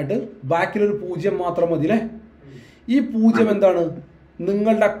 ആക്കാനായിട്ട് ബാക്കിലൊരു 0 മാത്രം മതി അല്ലേ? ഈ 0 എന്താണ്?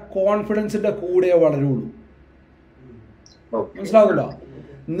 നിങ്ങളുടെ കോൺഫിഡൻസിൻ്റെ കൂടെ വളരുള്ളൂ. മനസ്സിലാവുന്നുണ്ടോ?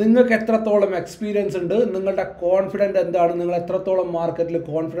 നിങ്ങൾക്ക് എത്രത്തോളം എക്സ്പീരിയൻസ് ഉണ്ട്, നിങ്ങളുടെ കോൺഫിഡൻറ്റ് എന്താണ്, നിങ്ങൾ എത്രത്തോളം മാർക്കറ്റിൽ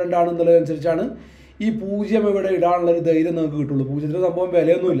കോൺഫിഡൻ്റ് ആണെന്നുള്ളതനുസരിച്ചാണ് ഈ 0 ഇവിടെ ഇടാനുള്ളൊരു ധൈര്യം നിങ്ങൾക്ക് കിട്ടുള്ളൂ. 0-ന് സംഭവം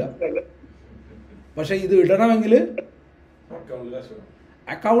വിലയൊന്നുമില്ല. പക്ഷേ ഇത് ഇടണമെങ്കിൽ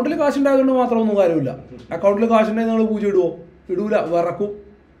അക്കൗണ്ടിൽ കാശുണ്ടായതുകൊണ്ട് മാത്രമൊന്നും കാര്യമില്ല. അക്കൗണ്ടിൽ കാശുണ്ടെങ്കിൽ നിങ്ങൾ 0 ഇടുവോ? ഇടൂല, വിറക്കും.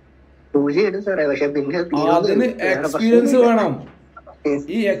 അതിന് എക്സ്പീരിയൻസ് വേണം.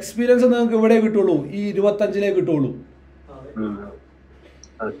 ഈ എക്സ്പീരിയൻസ് നിങ്ങൾക്ക് ഇവിടെ കിട്ടുള്ളൂ, ഈ 25-ലേ കിട്ടുള്ളൂ.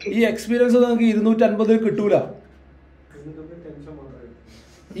 ഈ എക്സ്പീരിയൻസ് നിങ്ങൾക്ക് 250 കിട്ടൂല.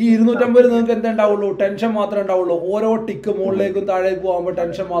 ഈ 250 നിങ്ങൾക്ക് എന്താ ഉണ്ടാവുള്ളൂ? ടെൻഷൻ മാത്രമേ ഉണ്ടാവുള്ളൂ. ഓരോ ടിക്ക് മുകളിലേക്കും താഴേക്കും പോകുമ്പോൾ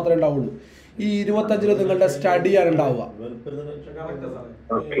ടെൻഷൻ മാത്രമേ ഉണ്ടാവുള്ളൂ. ഈ 25-ൽ നിങ്ങളുടെ സ്റ്റഡിയാണ് ഉണ്ടാവുക.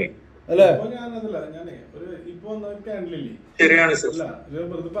 അല്ലേ?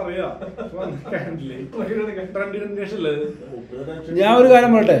 ഞാൻ ഒരു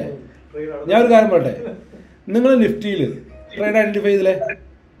കാര്യം പറയട്ടെ, നിങ്ങൾ നിഫ്റ്റിയിൽ ട്രേഡ് ഐഡന്റിഫൈ ചെയ്തില്ലേ?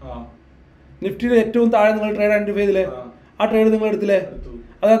 നിഫ്റ്റിയിൽ ഏറ്റവും താഴെ നിങ്ങൾ ട്രേഡ് ഐഡന്റിഫൈ ചെയ്തില്ലേ? ആ ട്രേഡ് നിങ്ങൾ എടുത്തില്ലേ?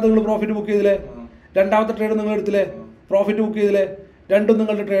 അതിനകത്ത് നിങ്ങൾ പ്രോഫിറ്റ് ബുക്ക് ചെയ്തില്ലേ? രണ്ടാമത്തെ ട്രേഡ് നിങ്ങൾ എടുത്തില്ലേ? പ്രോഫിറ്റ് ബുക്ക് ചെയ്തില്ലേ? രണ്ടും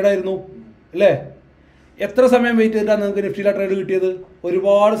നിങ്ങളുടെ ട്രേഡായിരുന്നു അല്ലേ? എത്ര സമയം വെയിറ്റ് ചെയ്തിട്ടാണ് നിങ്ങൾക്ക് നിഫ്റ്റിയിലെ ട്രേഡ് കിട്ടിയത്?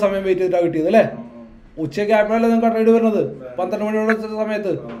 ഒരുപാട് സമയം വെയിറ്റ് ചെയ്തിട്ടാണ് കിട്ടിയത് അല്ലേ? ഉച്ചയ്ക്ക് ആയപ്പോഴല്ലേ നിങ്ങൾക്ക് ആ ട്രേഡ് വരുന്നത്, 12 മണിയോടെ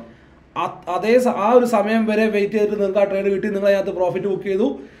സമയത്ത്. ആ ഒരു സമയം വരെ വെയിറ്റ് ചെയ്തിട്ട് നിങ്ങൾക്ക് ആ ട്രേഡ് കിട്ടി. നിങ്ങൾ അതിനകത്ത് പ്രോഫിറ്റ് ബുക്ക് ചെയ്തു.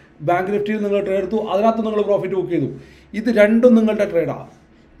 ബാങ്ക് നിഫ്റ്റിയിൽ നിങ്ങൾ ട്രേഡ് എടുത്തു, അതിനകത്ത് നിങ്ങൾ പ്രോഫിറ്റ് ബുക്ക് ചെയ്തു. ഇത് രണ്ടും നിങ്ങളുടെ ട്രേഡാണ്.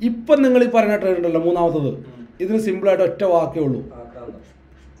 ഇപ്പം നിങ്ങൾ ഈ പറയുന്ന ട്രേഡ് ഉണ്ടല്ലോ, മൂന്നാമത്തത്, ഇതിന് സിമ്പിളായിട്ട് ഒറ്റ വാക്കേ ഉള്ളൂ,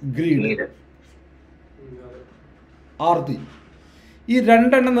 ഗ്രീഡ്, ആർത്തി. ഈ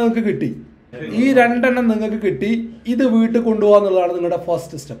രണ്ടെണ്ണം നിങ്ങൾക്ക് കിട്ടി. ഇത് വീട്ടിൽ കൊണ്ടുപോകാന്നുള്ളതാണ് നിങ്ങളുടെ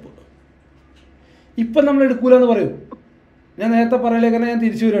ഫസ്റ്റ് സ്റ്റെപ്പ്. ഇപ്പം നമ്മൾ എടുക്കൂല എന്ന് പറയും. ഞാൻ നേരത്തെ പറയലേക്ക് തന്നെ ഞാൻ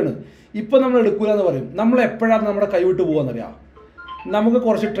തിരിച്ചു വരികയാണ്. ഇപ്പം നമ്മൾ എടുക്കൂല എന്ന് പറയും. നമ്മൾ എപ്പോഴാണ് നമ്മുടെ കൈവിട്ട് പോകാമെന്നറിയാം? നമുക്ക്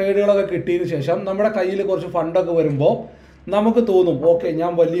കുറച്ച് ട്രേഡുകളൊക്കെ കിട്ടിയതിന് ശേഷം നമ്മുടെ കയ്യിൽ കുറച്ച് ഫണ്ടൊക്കെ വരുമ്പോൾ നമുക്ക് തോന്നും, ഓക്കെ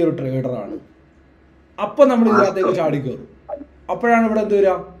ഞാൻ വലിയൊരു ട്രേഡറാണ്. അപ്പം നമ്മൾ ഇതിനകത്തേക്ക് ചാടിക്കയറും. അപ്പോഴാണ് ഇവിടെ എന്ത്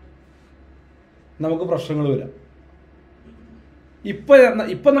വരിക? നമുക്ക് പ്രശ്നങ്ങൾ വരാം.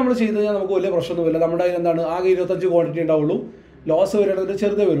 ഇപ്പം നമ്മൾ ചെയ്ത് കഴിഞ്ഞാൽ നമുക്ക് വലിയ പ്രശ്നമൊന്നുമില്ല. നമ്മുടെ കയ്യിൽ എന്താണ്, ആകെ 25 ക്വാണ്ടിറ്റി ഉണ്ടാവുള്ളൂ. ലോസ് വരേണ്ടതിൽ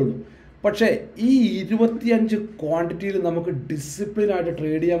ചെറുതേ വരുള്ളൂ. പക്ഷേ ഈ 25 ക്വാണ്ടിറ്റിയിൽ നമുക്ക് ഡിസിപ്ലിനായിട്ട്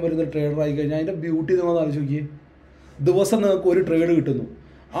ട്രേഡ് ചെയ്യാൻ വരുന്ന ട്രേഡർ ആയി കഴിഞ്ഞാൽ അതിൻ്റെ ബ്യൂട്ടി നിങ്ങളൊന്ന് ആലോചിച്ച് നോക്കിയേ. ദിവസം നിങ്ങൾക്ക് ഒരു ട്രേഡ് കിട്ടുന്നു.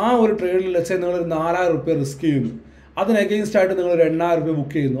 ആ ഒരു ട്രേഡിൽ വെച്ചാൽ നിങ്ങളൊരു 4000 റുപ്യ റിസ്ക് ചെയ്യുന്നു. അതിന് അഗെയിൻസ്റ്റ് ആയിട്ട് നിങ്ങളൊരു 8000 റുപ്യ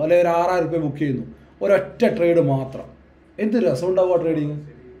ബുക്ക് ചെയ്യുന്നു, അല്ലെങ്കിൽ ഒരു 6000 റുപ്യ ബുക്ക് ചെയ്യുന്നു. ഒരൊറ്റ ട്രേഡ് മാത്രം. എന്ത് രസം ഉണ്ടാവുക ട്രേഡിങ്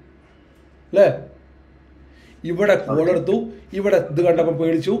അല്ലേ? ഇവിടെ കോളെടുത്തു, ഇവിടെ ഇത് കണ്ടപ്പം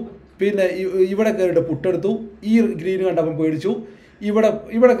പേടിച്ചു, പിന്നെ ഇവിടെ കയറിയിട്ട് പുട്ടെടുത്തു, ഈ ഗ്രീൻ കണ്ടപ്പം പേടിച്ചു,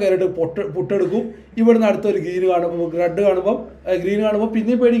 ഇവിടെ കയറിയിട്ട് പുട്ടെടുക്കും, ഇവിടുന്ന് അടുത്തൊരു ഗ്രീൻ കാണുമ്പോൾ ഗ്രീൻ കാണുമ്പോൾ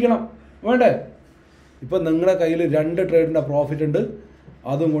പിന്നെയും പേടിക്കണം വേണ്ടേ? ഇപ്പം നിങ്ങളുടെ കയ്യിൽ 2 ട്രേഡിൻ്റെ പ്രോഫിറ്റ് ഉണ്ട്.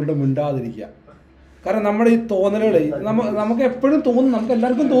 അതും കൊണ്ട് മിണ്ടാതിരിക്കുക. കാരണം നമ്മുടെ ഈ തോന്നലുകൾ നമുക്ക് എപ്പോഴും തോന്നും, നമുക്ക്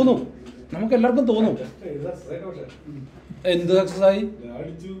എല്ലാവർക്കും തോന്നും. എന്ത് സക്സസ് ആയി?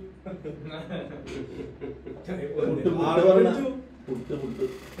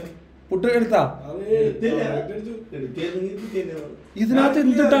 പുട്ട് എടുത്താ? ഇതിനകത്ത്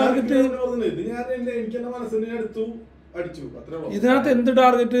എന്ത് ടാർഗറ്റ്? ഇതിനകത്ത് എന്ത്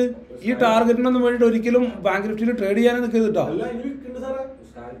ടാർഗറ്റ്? ഈ ടാർഗറ്റിനൊന്നും വേണ്ടിയിട്ട് ഒരിക്കലും ബാങ്ക് നിഫ്റ്റിയിൽ ട്രേഡ് ചെയ്യാനേ നിൽക്കരുത്.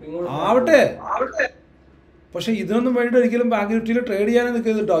 ആവട്ടെ, പക്ഷെ ഇതിനൊന്നും വേണ്ടിയിട്ട് ഒരിക്കലും ബാങ്ക് നിഫ്റ്റിയിൽ ട്രേഡ് ചെയ്യാനേ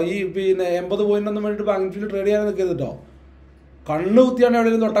നിൽക്കരുത്. ഈ പിന്നെ 80 പോയിന്റൊന്നും വേണ്ടിയിട്ട് ബാങ്ക് നിഫ്റ്റിയിൽ ട്രേഡ് ചെയ്യാനേ നിൽക്കരുത്. കണ്ണ് കുത്തിയാണ്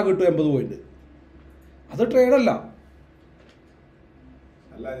എവിടെയെങ്കിലും തൊട്ടാൽ കിട്ടും 80 പോയിന്റ്. അത് ട്രേഡല്ല.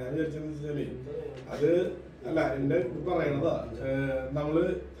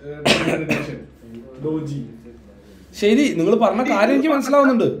 ശരി, നിങ്ങൾ പറഞ്ഞ കാര്യം എനിക്ക്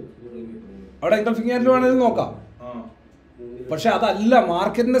മനസ്സിലാവുന്നുണ്ട്. അവിടെ എൻഗൾഫിംഗ് ആയിട്ട് വേണമെങ്കിൽ നോക്കാം. പക്ഷെ അതല്ല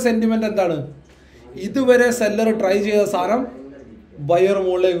മാർക്കറ്റിന്റെ സെന്റിമെന്റ്. എന്താണ്? ഇതുവരെ സെല്ലർ ട്രൈ ചെയ്ത സാധനം ബയർ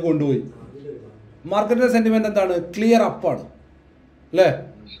മുകളിലേക്ക് കൊണ്ടുപോയി. മാർക്കറ്റിന്റെ സെന്റിമെന്റ് എന്താണ്? ക്ലിയർ അപ്പാണ് അല്ലേ?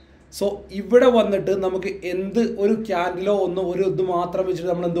 സോ ഇവിടെ വന്നിട്ട് നമുക്ക് ഒരു ക്യാൻഡിലോ ഒരു ഇത് മാത്രം വെച്ചിട്ട്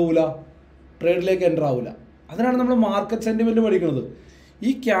നമ്മൾ എന്ത് പോകില്ല, ട്രേഡിലേക്ക് എൻ്റർ ആവില്ല. അതിനാണ് നമ്മൾ മാർക്കറ്റ് സെന്റിമെന്റ് പഠിക്കുന്നത്. ഈ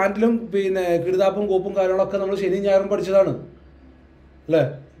ക്യാൻഡിലും പിന്നെ കിടുതാപ്പും കോപ്പും കാര്യങ്ങളൊക്കെ നമ്മൾ ശനിയും ഞായറും പഠിച്ചതാണ് അല്ലേ?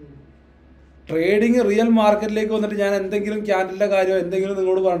 ട്രേഡിങ് റിയൽ മാർക്കറ്റിലേക്ക് വന്നിട്ട് ഞാൻ എന്തെങ്കിലും ക്യാൻഡിലിൻ്റെ കാര്യം എന്തെങ്കിലും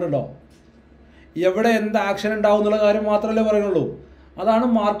നിങ്ങളോട് പറഞ്ഞിട്ടുണ്ടോ? എവിടെ എന്ത് ആക്ഷൻ ഉണ്ടാവും എന്നുള്ള കാര്യം മാത്രമല്ലേ പറയുന്നുള്ളൂ. അതാണ്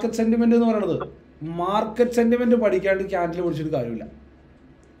മാർക്കറ്റ് സെന്റിമെന്റ് എന്ന് പറയുന്നത്. മാർക്കറ്റ് സെന്റിമെന്റ് പഠിക്കാണ്ട് ക്യാൻഡിൽ പിടിച്ചിട്ട് കാര്യമില്ല.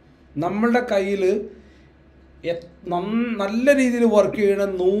 നമ്മളുടെ കയ്യിൽ നല്ല രീതിയിൽ വർക്ക് ചെയ്യുന്ന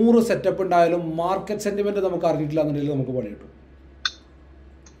 100 സെറ്റപ്പ് ഉണ്ടായാലും മാർക്കറ്റ് സെന്റിമെന്റ് നമുക്ക് അറിഞ്ഞിട്ടില്ല എന്നുണ്ടെങ്കിൽ നമുക്ക് പണി കിട്ടും.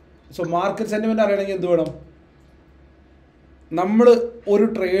 സോ മാർക്കറ്റ് സെന്റിമെന്റ് അറിയണമെങ്കിൽ എന്ത് വേണം? നമ്മൾ ഒരു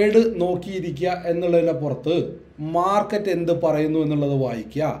ട്രേഡ് നോക്കിയിരിക്കുക എന്നുള്ളതിൻ്റെ പുറത്ത് മാർക്കറ്റ് എന്ത് പറയുന്നു എന്നുള്ളത്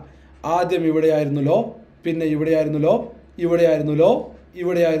വായിക്കുക. ആദ്യം ഇവിടെയായിരുന്നല്ലോ, പിന്നെ ഇവിടെയായിരുന്നല്ലോ,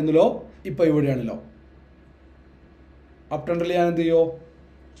 ഇപ്പം ഇവിടെയാണല്ലോ. അപ് ട്രെൻഡിൽ ഞാൻ എന്ത് ചെയ്യുമോ?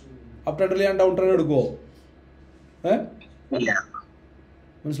 അപ് ട്രെൻഡിൽ ഞാൻ ഡൗൺ ട്രെൻഡ് എടുക്കുമോ?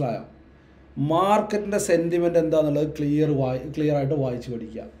 മനസ്സിലായോ? മാർക്കറ്റിൻ്റെ സെൻറ്റിമെൻറ്റ് എന്താണെന്നുള്ളത് ക്ലിയർ ആയിട്ട് വായിച്ച്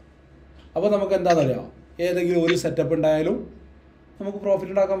പഠിക്കുക. അപ്പോൾ നമുക്ക് എന്താണെന്നറിയാം, ഏതെങ്കിലും ഒരു സെറ്റപ്പ് ഉണ്ടായാലും നമുക്ക്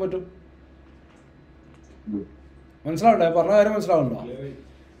പ്രോഫിറ്റ് ഉണ്ടാക്കാൻ പറ്റും. മനസ്സിലാവണ്ടേ? പറഞ്ഞ കാര്യം മനസ്സിലാവുന്നുണ്ടോ?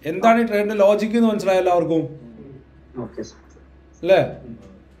 എന്താണ് ഈ ട്രേഡിൻ്റെ ലോജിക്ക് എന്ന് മനസ്സിലായ എല്ലാവർക്കും അല്ലേ?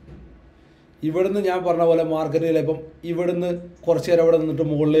 ഇവിടുന്ന് ഞാൻ പറഞ്ഞ പോലെ മാർക്കറ്റിൽ ഇപ്പം ഇവിടുന്ന് കുറച്ച് നേരം ഇവിടെ നിന്നിട്ട്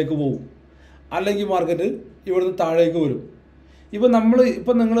മുകളിലേക്ക് പോകും, അല്ലെങ്കിൽ മാർക്കറ്റ് ഇവിടുന്ന് താഴേക്ക് വരും. ഇപ്പം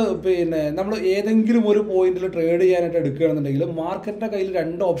നമ്മൾ ഏതെങ്കിലും ഒരു പോയിന്റിൽ ട്രേഡ് ചെയ്യാനായിട്ട് എടുക്കുകയാണെന്നുണ്ടെങ്കിൽ മാർക്കറ്റിൻ്റെ കയ്യിൽ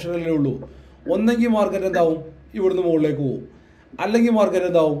 2 ഓപ്ഷനല്ലേ ഉള്ളൂ. ഒന്നെങ്കിൽ മാർക്കറ്റ് എന്താവും, ഇവിടുന്ന് മുകളിലേക്ക് പോകും, അല്ലെങ്കിൽ മാർക്കറ്റ്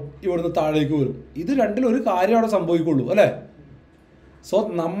എന്താവും, ഇവിടുന്ന് താഴേക്ക് വരും. ഇത് രണ്ടിലും ഒരു കാര്യം അവിടെ സംഭവിക്കുള്ളൂ അല്ലേ. സോ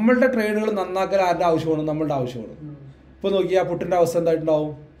നമ്മളുടെ ട്രേഡുകൾ നന്നാക്കാൻ ആരുടെ ആവശ്യമാണ്? നമ്മളുടെ ആവശ്യമാണ്. ഇപ്പോൾ നോക്കിയാൽ പുട്ടിൻ്റെ അവസ്ഥ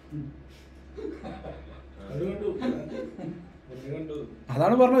എന്തായിട്ടുണ്ടാവും?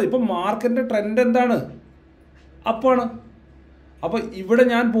 അതാണ് പറഞ്ഞത്. ഇപ്പം മാർക്കറ്റിൻ്റെ ട്രെൻഡ് എന്താണ്? അപ്പാണ്. അപ്പം ഇവിടെ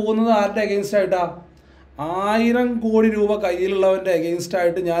ഞാൻ പോകുന്നത് ആരുടെ അഗെയിൻസ്റ്റ് ആയിട്ടാ? 1000 കോടി രൂപ കയ്യിലുള്ളവൻ്റെ അഗെയിൻസ്റ്റ്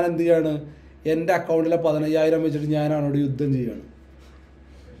ആയിട്ട് ഞാൻ എന്ത് ചെയ്യാണ്? എൻ്റെ അക്കൗണ്ടിലെ 15,000 വെച്ചിട്ട് ഞാൻ അവനോട് യുദ്ധം ചെയ്യുകയാണ്.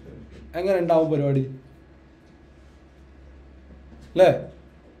 എങ്ങനെ ഉണ്ടാവും പരിപാടി അല്ലേ?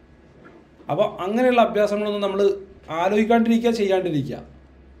 അപ്പോൾ അങ്ങനെയുള്ള അഭ്യാസങ്ങളൊന്നും നമ്മൾ ആലോചിക്കാണ്ടിരിക്കുക, ചെയ്യാണ്ടിരിക്കുക.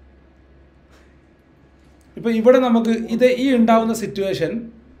 ഇപ്പോൾ ഇവിടെ നമുക്ക് ഈ ഉണ്ടാവുന്ന സിറ്റുവേഷൻ,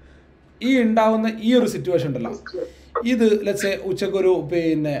 ഈ ഒരു സിറ്റുവേഷൻ ഉണ്ടല്ലോ, ഇത് ലെറ്റ്സ് സേ ഉച്ചക്കൊരു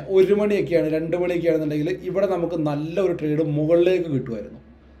 1 മണിയൊക്കെയാണ്, 2 മണിയൊക്കെയാണെന്നുണ്ടെങ്കിൽ ഇവിടെ നമുക്ക് നല്ലൊരു ട്രേഡ് മുകളിലേക്ക് കിട്ടുമായിരുന്നു.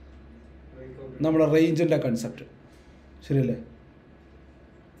 നമ്മുടെ റേഞ്ചിൻ്റെ കൺസെപ്റ്റ് ശരിയല്ലേ?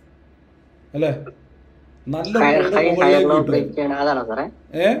 അല്ലേ? നല്ലൊരു ട്രേഡ് മുകളിലേക്ക് കിട്ടും.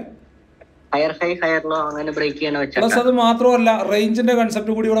 പ്ലസ് അത് മാത്രമല്ല, റേഞ്ചിന്റെ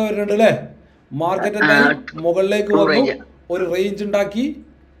കൺസെപ്റ്റ് കൂടി ഇവിടെ വരുന്നുണ്ട് അല്ലേ. മാർക്കറ്റ് എന്തായി? മുകളിലേക്ക് വന്നു, ഒരു റേഞ്ച് ഉണ്ടാക്കി,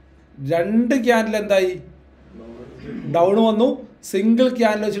 2 ക്യാൻഡിൽ എന്തായി? ഡൗൺ വന്നു. സിംഗിൾ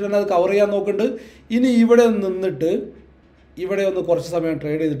ക്യാൻഡിൽ വെച്ചിട്ട് അത് കവർ ചെയ്യാൻ നോക്കുന്നുണ്ട്. ഇനി ഇവിടെ നിന്നിട്ട് ഇവിടെ ഒന്ന് കുറച്ച് സമയം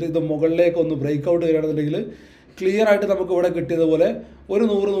ട്രേഡ് ചെയ്തിട്ട് ഇത് മുകളിലേക്ക് ഒന്ന് ബ്രേക്ക് ഔട്ട് ചെയ്യുകയാണെന്നുണ്ടെങ്കിൽ ക്ലിയർ ആയിട്ട് നമുക്ക് ഇവിടെ കിട്ടിയതുപോലെ ഒരു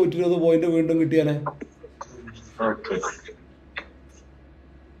 100-120 പോയിന്റ് വീണ്ടും കിട്ടിയാലേ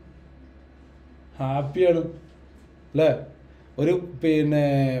ഹാപ്പിയാണ് അല്ലേ. ഒരു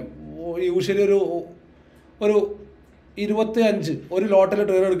യൂഷ്വലി ഒരു 25 ഒരു ലോട്ടിൽ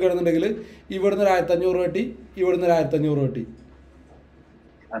ട്രേഡ് എടുക്കുകയാണെന്നുണ്ടെങ്കിൽ ഇവിടുന്ന് 1,500 കിട്ടി, ഇവിടുന്ന് 1,500 കിട്ടി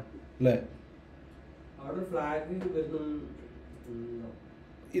അല്ലേ.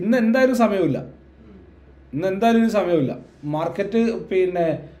 ഇന്ന് എന്തായാലും സമയമില്ല. മാർക്കറ്റ്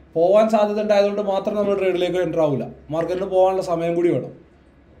പോവാൻ സാധ്യത ഉണ്ടായതുകൊണ്ട് മാത്രം നമ്മൾ ട്രേഡിലേക്ക് എൻ്റർ ആവില്ല. മാർക്കറ്റിന് പോകാനുള്ള സമയം കൂടി വേണം.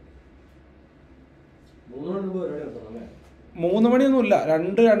 3 മണിയൊന്നുമില്ല,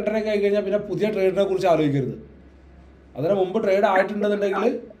 2-2:30 ആയി കഴിഞ്ഞാൽ പിന്നെ പുതിയ ട്രേഡിനെ കുറിച്ച് ആലോചിക്കരുത്. അതിന് മുമ്പ് ട്രേഡ് ആയിട്ടുണ്ടെന്നുണ്ടെങ്കിൽ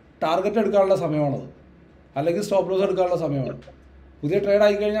ടാർഗറ്റ് എടുക്കാനുള്ള സമയമാണത്, അല്ലെങ്കിൽ സ്റ്റോപ്പ് ലോസ് എടുക്കാനുള്ള സമയമാണ്. പുതിയ ട്രേഡ്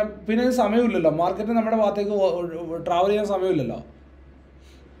ആയിക്കഴിഞ്ഞാൽ പിന്നെ സമയമില്ലല്ലോ, മാർക്കറ്റ് നമ്മുടെ ഭാഗത്തേക്ക് ട്രാവൽ ചെയ്യാൻ സമയമില്ലല്ലോ.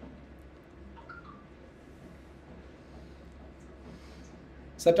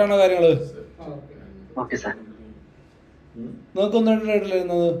 സെറ്റാണോ കാര്യങ്ങൾ? നിങ്ങൾക്കൊന്നും ട്രേഡിൽ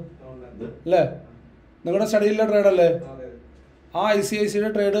വരുന്നത് അല്ലേ? നിങ്ങളുടെ സ്റ്റഡിയിലെ ട്രേഡല്ലേ? ആ ICICIയുടെ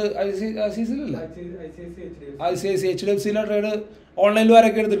ട്രേഡ്, ICICIയിലല്ലേ, ICICI HDFCയിലെ ട്രേഡ് ഓൺലൈനിൽ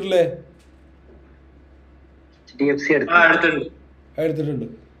ആരൊക്കെ എടുത്തിട്ടില്ലേ? എടുത്തിട്ടുണ്ട്.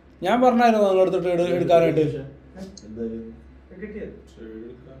 ഞാൻ പറഞ്ഞായിരുന്നു നിങ്ങളടുത്ത് ട്രേഡ് എടുക്കാനായിട്ട്.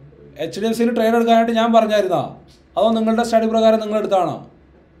 HDFCയിൽ ട്രേഡ് എടുക്കാനായിട്ട് ഞാൻ പറഞ്ഞായിരുന്നോ? അതോ നിങ്ങളുടെ സ്റ്റഡി പ്രകാരം നിങ്ങൾ എടുത്താണോ?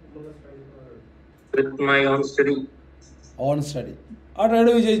 On study. ആ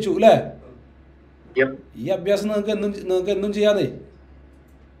ട്രേഡ് വിജയിച്ചു അല്ലേ? ഈ അഭ്യാസം നിങ്ങൾക്ക് എന്നും ചെയ്യാതെ,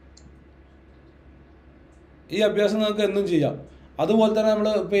 ഈ അഭ്യാസം നിങ്ങൾക്ക് എന്നും ചെയ്യാം. അതുപോലെ തന്നെ നമ്മൾ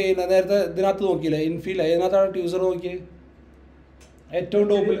നേരത്തെ ഇതിനകത്ത് നോക്കിയില്ലേ, ഇൻഫീൽ ഏതിനകത്താണ് ട്യൂസർ നോക്കിയത്? ഏറ്റവും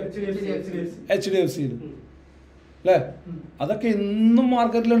ടോപ്പിൽ HDFCയിൽ അല്ലേ? അതൊക്കെ എന്നും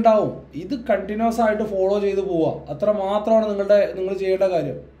മാർക്കറ്റിലുണ്ടാവും. ഇത് കണ്ടിന്യൂസ് ആയിട്ട് ഫോളോ ചെയ്ത് പോവുക, അത്ര മാത്രമാണ് നിങ്ങൾ ചെയ്യേണ്ട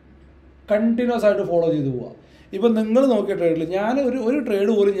കാര്യം. കണ്ടിന്യൂസ് ആയിട്ട് ഫോളോ ചെയ്ത് പോവുക. ഇപ്പം നിങ്ങൾ നോക്കിയ ട്രേഡിൽ ഞാൻ ഒരു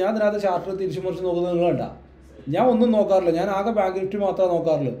ട്രേഡ് പോലും ഞാൻ അതിനകത്ത് ചാർട്ടർ തിരിച്ചു മറിച്ച് നോക്കുന്നത് നിങ്ങൾ കണ്ട. ഞാൻ ഒന്നും നോക്കാറില്ല, ഞാൻ ആകെ ബാങ്ക് നിഫ്റ്റി മാത്രമേ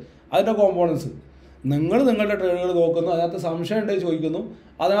നോക്കാറുള്ളൂ, അതിൻ്റെ കോമ്പോണൻസ്. നിങ്ങളുടെ ട്രേഡുകൾ നോക്കുന്നു, അതിനകത്ത് സംശയം ഉണ്ടെങ്കിൽ ചോദിക്കുന്നു,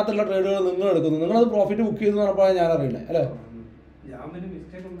 അതിനകത്തുള്ള ട്രേഡുകൾ നിങ്ങൾ എടുക്കുന്നു. നിങ്ങളത് പ്രോഫിറ്റ് ബുക്ക് ചെയ്തെന്ന് പറഞ്ഞപ്പോഴാണ് ഞാൻ അറിയണേ അല്ലേ?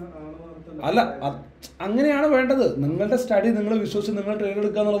 അല്ല, അങ്ങനെയാണ് വേണ്ടത്. നിങ്ങളുടെ സ്റ്റഡി നിങ്ങൾ വിശ്വസിച്ച് നിങ്ങൾ ട്രേഡ്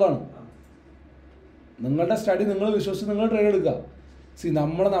എടുക്കുക എന്നുള്ളതാണ്. നിങ്ങളുടെ സ്റ്റഡി നിങ്ങൾ വിശ്വസിച്ച് നിങ്ങൾ ട്രേഡ് എടുക്കുക.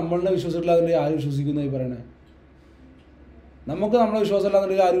 നമ്മളിനെ വിശ്വസിച്ചിട്ടില്ലാന്നുണ്ടെങ്കിൽ ആരും വിശ്വസിക്കുന്നതായി പറയണേ? നമുക്ക് നമ്മളെ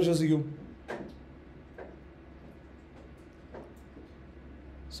വിശ്വാസമില്ലാന്നുണ്ടെങ്കിൽ ആരും വിശ്വസിക്കും?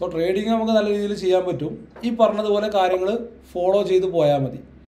 സോ ട്രേഡിങ് നമുക്ക് നല്ല രീതിയിൽ ചെയ്യാൻ പറ്റും. ഈ പറഞ്ഞതുപോലെ കാര്യങ്ങൾ ഫോളോ ചെയ്ത് പോയാൽ മതി.